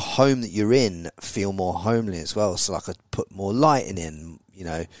 make your home that you're in feel more homely as well. So I could put more lighting in, you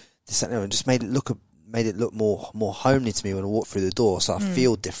know, this and that, and just make made it look more homely to me when I walk through the door, so I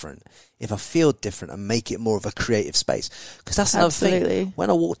feel different. If I feel different, and make it more of a creative space, because that's another thing. When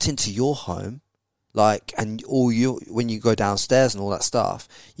I walked into your home, like, and when you go downstairs and all that stuff,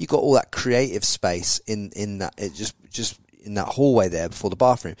 you got all that creative space in that, it just in that hallway there before the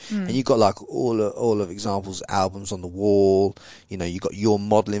bathroom, and you got like all of examples, albums on the wall. You know, you got your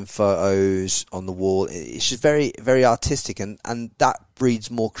modelling photos on the wall. It's just very, very artistic, and that breeds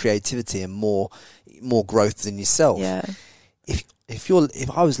more creativity and more growth in yourself. Yeah.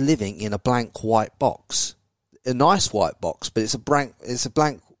 If I was living in a blank white box, a nice white box, but it's a blank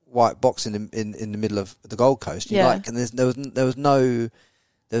white box in the middle of the Gold Coast, and there was no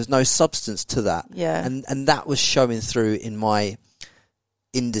substance to that. Yeah. And that was showing through in my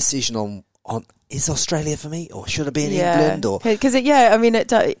indecision on is Australia for me, or should I be in England, or because it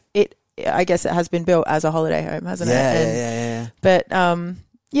I guess it has been built as a holiday home, hasn't it? Yeah. But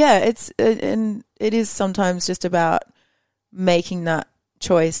it is sometimes just about making that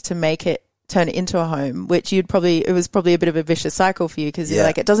choice to turn it into a home, which it was probably a bit of a vicious cycle for you, because you're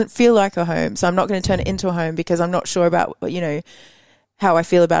like, it doesn't feel like a home, so I'm not going to turn it into a home because I'm not sure about, how I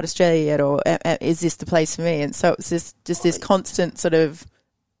feel about Australia yet, or is this the place for me? And so it's just this constant sort of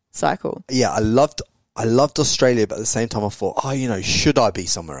cycle. Yeah, I loved Australia, but at the same time I thought, should I be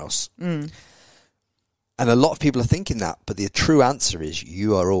somewhere else? And a lot of people are thinking that, but the true answer is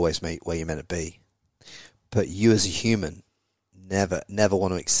you are always where you're meant to be. But you as a human never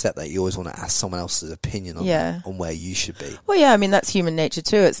want to accept that. You always want to ask someone else's opinion on where you should be. Well, yeah, I mean, that's human nature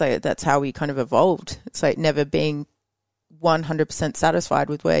too. It's like, that's how we kind of evolved. It's like never being 100% satisfied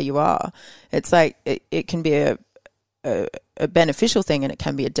with where you are. It's like it can be a beneficial thing, and it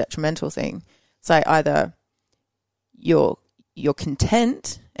can be a detrimental thing. It's like either you're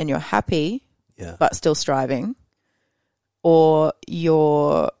content and you're happy, but still striving, or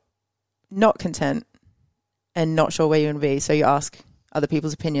you're not content and not sure where you're going to be, so you ask other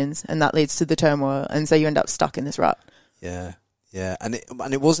people's opinions, and that leads to the turmoil, and so you end up stuck in this rut. Yeah. Yeah, and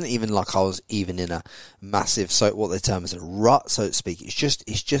it wasn't even like I was even in a massive, so what they term as a rut, so to speak. It's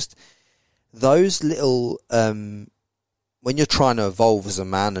just those little when you're trying to evolve as a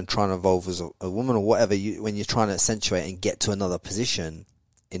man and trying to evolve as a woman or whatever, when you're trying to accentuate and get to another position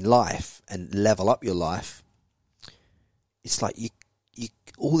in life and level up your life, it's like you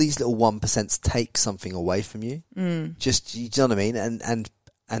all these little 1% take something away from you. Just, you know what I mean? And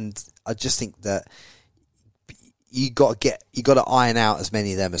I just think that you got to iron out as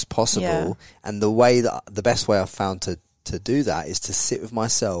many of them as possible. And the best way I've found to do that is to sit with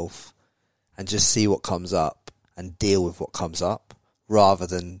myself and just see what comes up and deal with what comes up, rather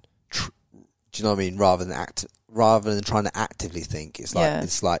than do you know what I mean? Rather than trying to actively think. It's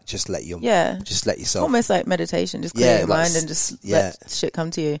like just let yourself, almost like meditation, just clear your mind and just let shit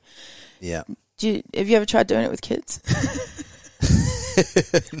come to you. Yeah. Have you ever tried doing it with kids?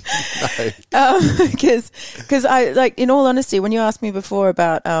 No. Because I, like, in all honesty, when you asked me before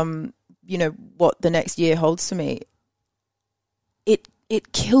about what the next year holds for me,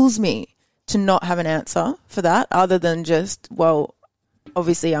 it kills me to not have an answer for that, other than just, well,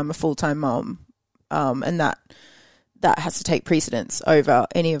 obviously I'm a full-time mom, and that has to take precedence over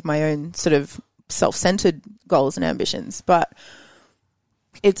any of my own sort of self-centered goals and ambitions. But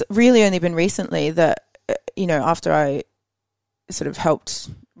it's really only been recently that after I sort of helped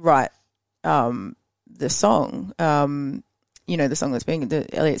write the song, the song that's being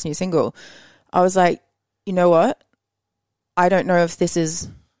Elliot's new single, I was like, you know what? I don't know if this is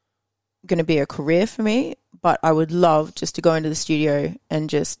going to be a career for me, but I would love just to go into the studio and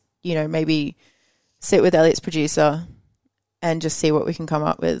just, maybe sit with Elliot's producer and just see what we can come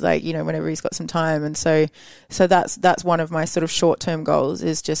up with, like, whenever he's got some time. And so that's one of my sort of short-term goals,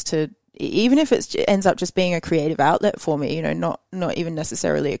 is just to, even if it ends up just being a creative outlet for me, not even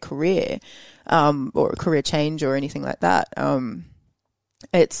necessarily a career, or a career change or anything like that. I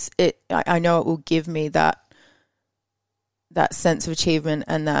know it will give me that sense of achievement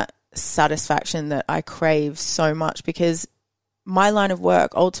and that satisfaction that I crave so much, because my line of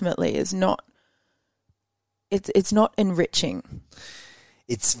work ultimately is not, it's not enriching.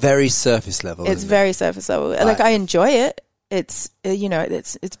 It's very surface level. It's very surface level. Like, I enjoy it. It's,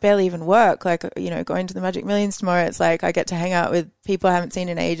 it's barely even work. Like, going to the Magic Millions tomorrow, it's like I get to hang out with people I haven't seen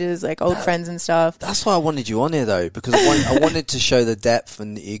in ages, like old friends and stuff. That's why I wanted you on here, though, because I wanted to show the depth,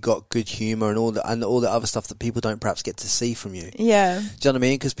 and you got good humour and all the other stuff that people don't perhaps get to see from you. Yeah. Do you know what I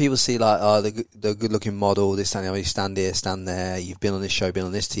mean? Because people see, like, the good-looking model, you stand here, stand there, you've been on this show, been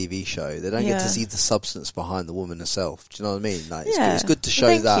on this TV show. They don't get to see the substance behind the woman herself. Do you know what I mean? Like, it's good to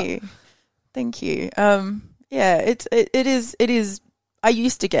show that. Thank you. Yeah, it is. I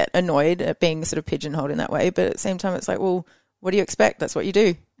used to get annoyed at being sort of pigeonholed in that way, but at the same time, it's like, well, what do you expect? That's what you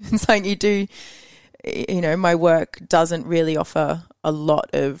do. It's like you do, my work doesn't really offer a lot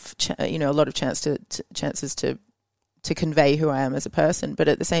of, chances to convey who I am as a person. But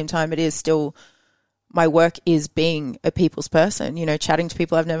at the same time, it is still, my work is being a people's person, chatting to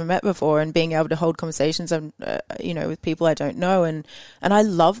people I've never met before and being able to hold conversations, with people I don't know. And I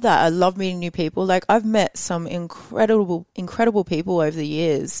love that. I love meeting new people. Like, I've met some incredible people over the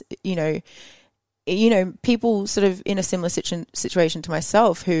years, people sort of in a similar situation to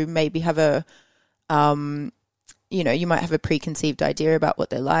myself who maybe have a, you might have a preconceived idea about what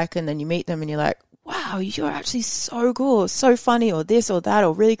they're like, and then you meet them and you're like, wow, you're actually so cool, so funny, or this or that,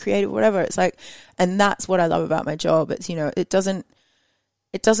 or really creative, whatever. It's like, and that's what I love about my job. It's, it doesn't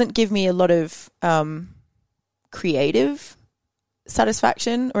give me a lot of creative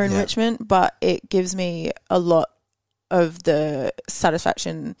satisfaction or enrichment, but it gives me a lot of the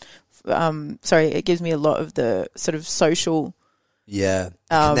satisfaction. It gives me a lot of the sort of social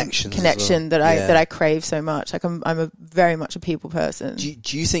connection well. that I crave so much. Like, I'm very much a people person.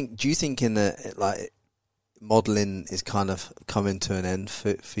 Do you think in the, like, modeling is kind of coming to an end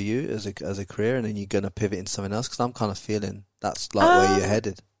for you as a career, and then you're going to pivot into something else? Because I'm kind of feeling that's like where you're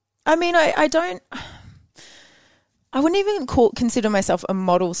headed. I mean, I wouldn't even consider myself a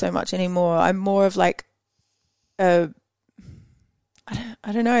model so much anymore. I'm more of like I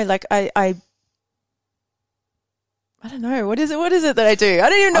don't know. Like I don't know. What is it that I do? I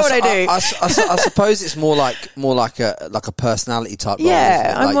don't even know what I do. I suppose it's more like a personality type role.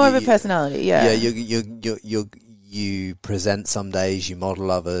 Yeah, like I'm more of a personality. Yeah. Yeah, you present some days, you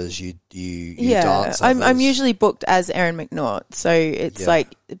model others, you dance others. I'm usually booked as Erin McNaught, so it's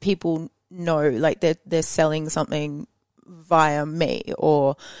like people know, like they're selling something via me,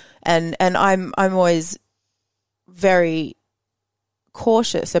 and I'm always very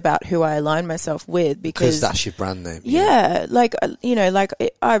cautious about who I align myself with, because that's your brand name. Yeah, like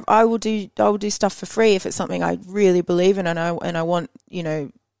I will do stuff for free if it's something I really believe in, and I want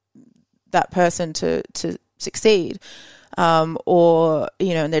that person to succeed, or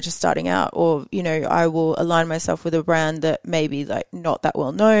and they're just starting out, or I will align myself with a brand that maybe like not that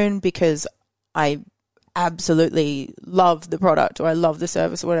well known because I absolutely love the product or I love the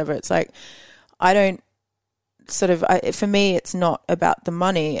service or whatever. It's like I don't. For me, it's not about the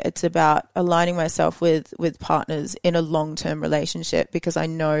money. It's about aligning myself with partners in a long-term relationship, because I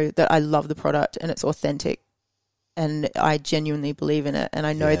know that I love the product and it's authentic and I genuinely believe in it. And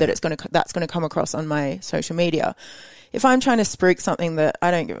I know that that's going to come across on my social media. If I'm trying to spruik something that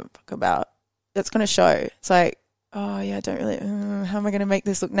I don't give a fuck about, that's going to show. It's like, oh yeah, I don't really, how am I going to make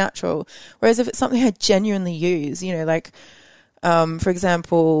this look natural? Whereas if it's something I genuinely use, for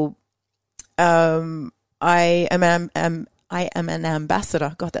example, I am an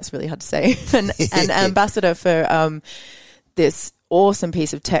ambassador. God, that's really hard to say. An ambassador for this awesome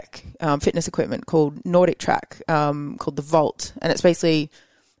piece of tech fitness equipment called Nordic Track, called the Vault, and it's basically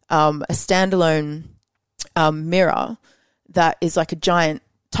a standalone mirror that is like a giant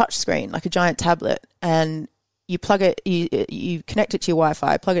touch screen, like a giant tablet, and you plug it, you connect it to your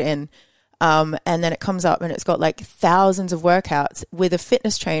Wi-Fi, plug it in, and then it comes up and it's got like thousands of workouts with a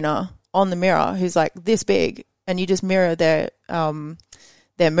fitness trainer on the mirror who's like this big, and you just mirror their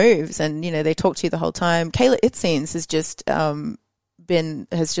moves, and they talk to you the whole time. Kayla Itzines has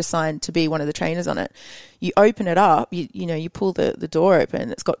just signed to be one of the trainers on it. You open it up, you pull the door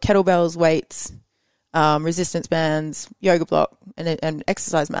open. It's got kettlebells, weights, resistance bands, yoga block, and an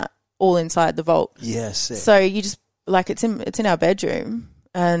exercise mat all inside the Vault. Yes. So you just like it's in our bedroom.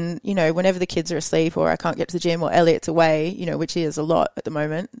 And, whenever the kids are asleep or I can't get to the gym or Elliot's away, which he is a lot at the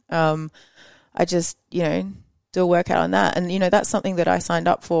moment, I just, do a workout on that. And, that's something that I signed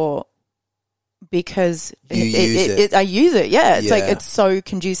up for because I use it. Yeah. It's like, it's so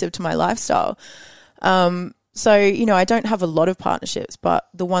conducive to my lifestyle. So, I don't have a lot of partnerships, but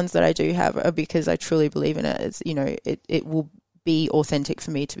the ones that I do have are because I truly believe in it. It's, it will be authentic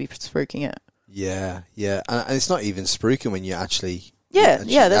for me to be spruiking it. Yeah. Yeah. And it's not even spruiking when you actually... that's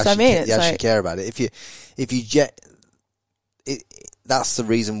what I mean. You actually care about it. That's the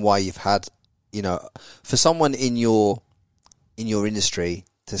reason why you've had, for someone in your industry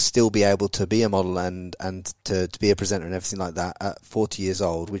to still be able to be a model and to be a presenter and everything like that at 40 years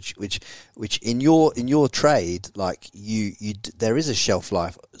old, which in your trade, like there is a shelf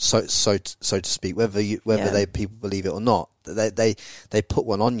life, so to speak, whether people believe it or not. They put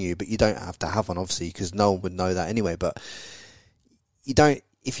one on you, but you don't have to have one, obviously, because no one would know that anyway. But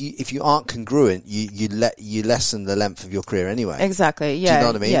if you aren't congruent, you lessen the length of your career anyway. Exactly. Yeah. Do you know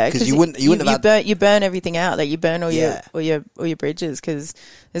what I mean? Yeah. Because you wouldn't have you burn everything out. Like you burn all your bridges, because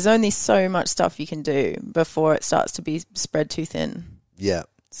there's only so much stuff you can do before it starts to be spread too thin. Yeah.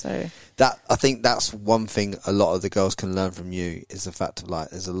 So I think that's one thing a lot of the girls can learn from you, is the fact of like,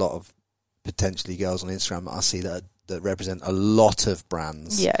 there's a lot of potentially girls on Instagram that I see that represent a lot of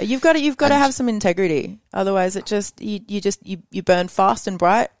brands. Yeah, you've got to have some integrity. Otherwise, it just you burn fast and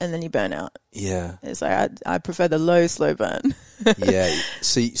bright, and then you burn out. Yeah, it's like I prefer the low, slow burn. Yeah.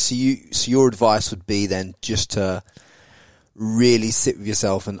 So your advice would be then just to really sit with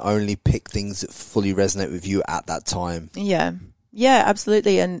yourself and only pick things that fully resonate with you at that time. Yeah. Yeah,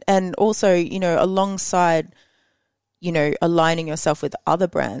 absolutely. And also, alongside, aligning yourself with other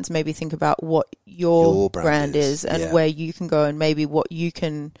brands, maybe think about what your brand is and where you can go, and maybe what you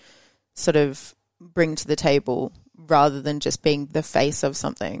can sort of bring to the table, rather than just being the face of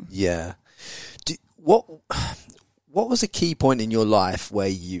something. Yeah. What was a key point in your life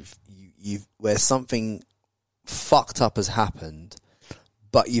where where something fucked up has happened,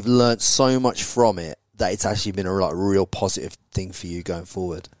 but you've learned so much from it that it's actually been a real positive thing for you going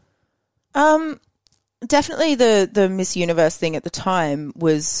forward? Definitely the Miss Universe thing at the time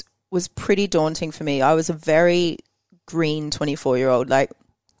was pretty daunting for me. I was a very green 24-year-old. Like,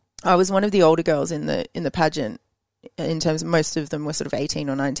 I was one of the older girls in the pageant, in terms of most of them were sort of 18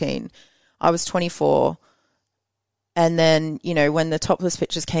 or 19. I was 24. And then, when the topless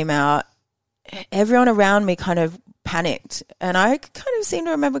pictures came out, everyone around me kind of panicked. And I kind of seem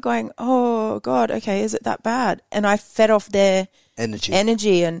to remember going, oh, God, okay, is it that bad? And I fed off their energy.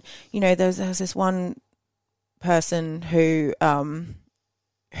 And, there was this one person who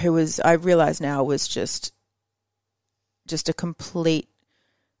was, I realize now, was just a complete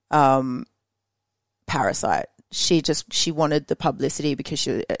parasite. She wanted the publicity because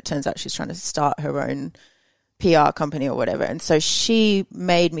it turns out she's trying to start her own PR company or whatever. And so she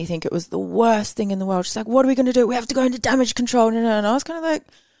made me think it was the worst thing in the world. She's like, what are we going to do? We have to go into damage control. And I was kind of like,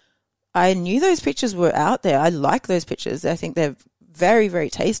 I knew those pictures were out there. I like those pictures. I think they're very,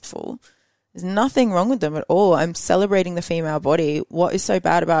 very tasteful. There's nothing wrong with them at all. I'm celebrating the female body. What is so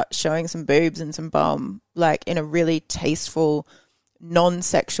bad about showing some boobs and some bum, like, in a really tasteful,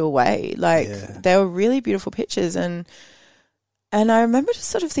 non-sexual way? Like, they were really beautiful pictures. And I remember just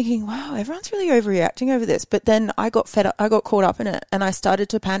sort of thinking, wow, everyone's really overreacting over this. But then I got fed up. I got caught up in it, and I started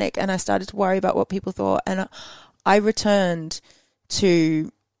to panic, and I started to worry about what people thought. And I returned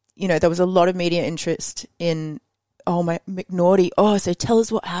to, there was a lot of media interest in, my McNaught. So tell us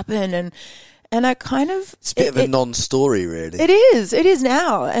what happened. And I kind of... It's a bit of a non-story, really. It is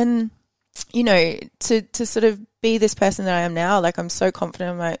now. And, to sort of be this person that I am now, like, I'm so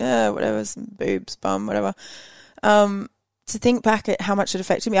confident. I'm like, whatever, some boobs, bum, whatever. To think back at how much it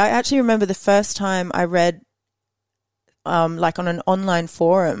affected me, I actually remember the first time I read, like, on an online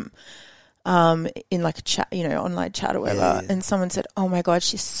forum, in like a chat, online chat or whatever, and someone said, oh my God,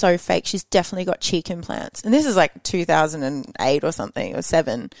 she's so fake. She's definitely got cheek implants. And this is like 2008 or something, or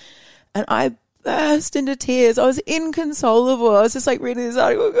 7. And I burst into tears. I was inconsolable. I was just like reading this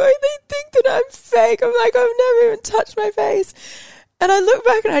article going, they think that I'm fake. I'm like, I've never even touched my face. And I look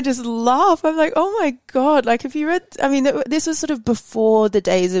back and I just laugh. I'm like, oh my God. Like, if you read, this was sort of before the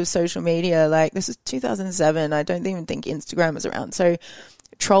days of social media. Like, this was 2007. I don't even think Instagram was around. So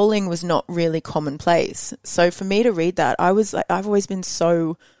trolling was not really commonplace. So for me to read that, I was like, I've always been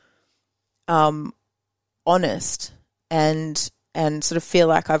so honest and sort of feel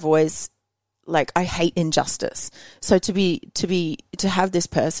like I've always, like, I hate injustice. So to have this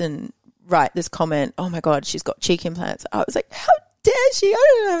person write this comment, oh my God, she's got cheek implants. I was like, how dare she?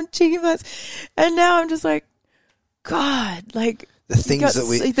 I don't have cheek implants. And now I'm just like, God, like, the things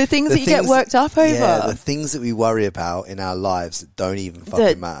that you get worked up over. Yeah, the things that we worry about in our lives that don't even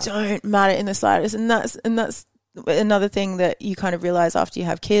fucking matter. Don't matter in the slightest. And that's another thing that you kind of realize after you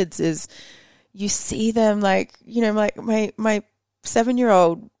have kids is you see them, like, like my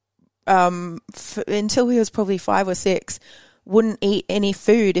 7-year-old, until he was probably 5 or 6, wouldn't eat any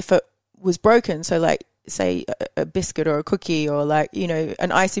food if it was broken. So, like, say a biscuit or a cookie, or, like,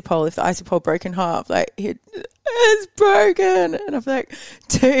 an icy pole, if the icy pole broke in half, like, it's broken. And I'm like,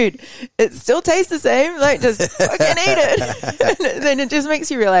 dude, it still tastes the same. Like, just fucking eat it. And then it just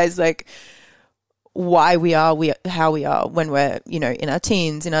makes you realize, like, why we are how we are when we're, in our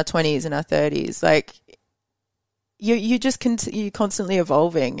teens, in our 20s, in our 30s. Like, you just you're constantly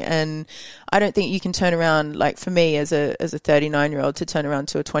evolving. And I don't think you can turn around, like, for me as a 39-year-old, to turn around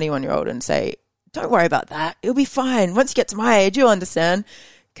to a 21-year-old and say, don't worry about that. It'll be fine. Once you get to my age, you'll understand.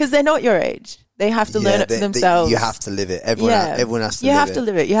 Because they're not your age. They have to learn it for themselves. You have to live it. Everyone has to live it. You have to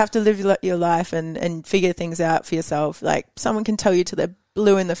live it. You have to live your life and figure things out for yourself. Like, someone can tell you till they're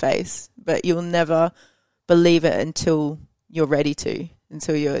blue in the face, but you'll never believe it until you're ready to,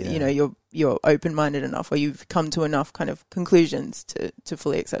 until you're open-minded enough, or you've come to enough kind of conclusions to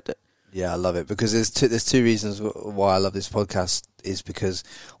fully accept it. Yeah, I love it, because there's two reasons why I love this podcast. Is because,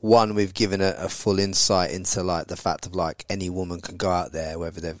 one, we've given a full insight into like the fact of like any woman can go out there,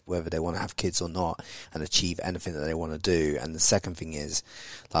 whether they want to have kids or not, and achieve anything that they want to do. And the second thing is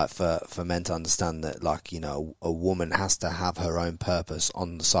like for men to understand that, like, you know, a woman has to have her own purpose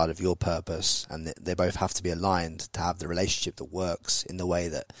on the side of your purpose, and they both have to be aligned to have the relationship that works in the way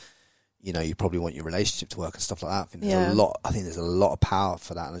that, you know, you probably want your relationship to work and stuff like that. I think there's a lot of power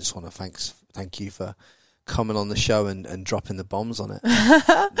for that, and I just want to thank you for coming on the show and dropping the bombs on it.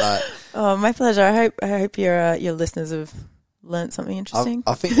 Oh, my pleasure. I hope your listeners have learned something interesting.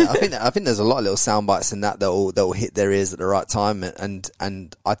 I think there's a lot of little sound bites in that will hit their ears at the right time,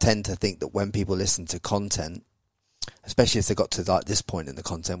 and I tend to think that when people listen to content, especially if they got to like this point in the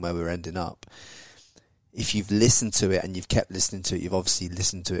content where we're ending up, if you've listened to it and you've kept listening to it, you've obviously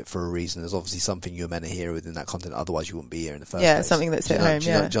listened to it for a reason. There's obviously something you're meant to hear within that content, otherwise you wouldn't be here in the first place. Yeah, something that's at home. Do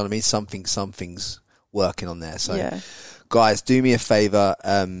you know what I mean? Something's working on there. So guys, do me a favor.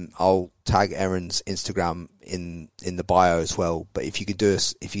 I'll tag Erin's Instagram in the bio as well. But if you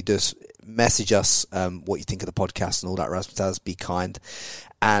just message us what you think of the podcast and all that razzmatazz, be kind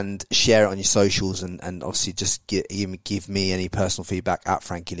and share it on your socials, and obviously just give me any personal feedback at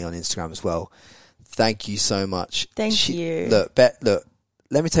Frankie Lee on Instagram as well. Thank you so much. Thank you. Look,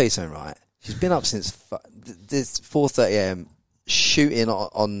 let me tell you something, right? She's been up since this 4:30 a.m. shooting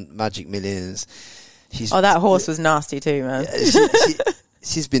on Magic Millions. That horse was nasty too, man.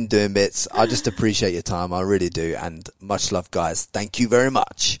 She's been doing bits. I just appreciate your time. I really do. And much love, guys. Thank you very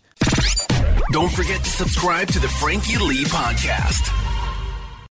much. Don't forget to subscribe to the Frankie Lee Podcast.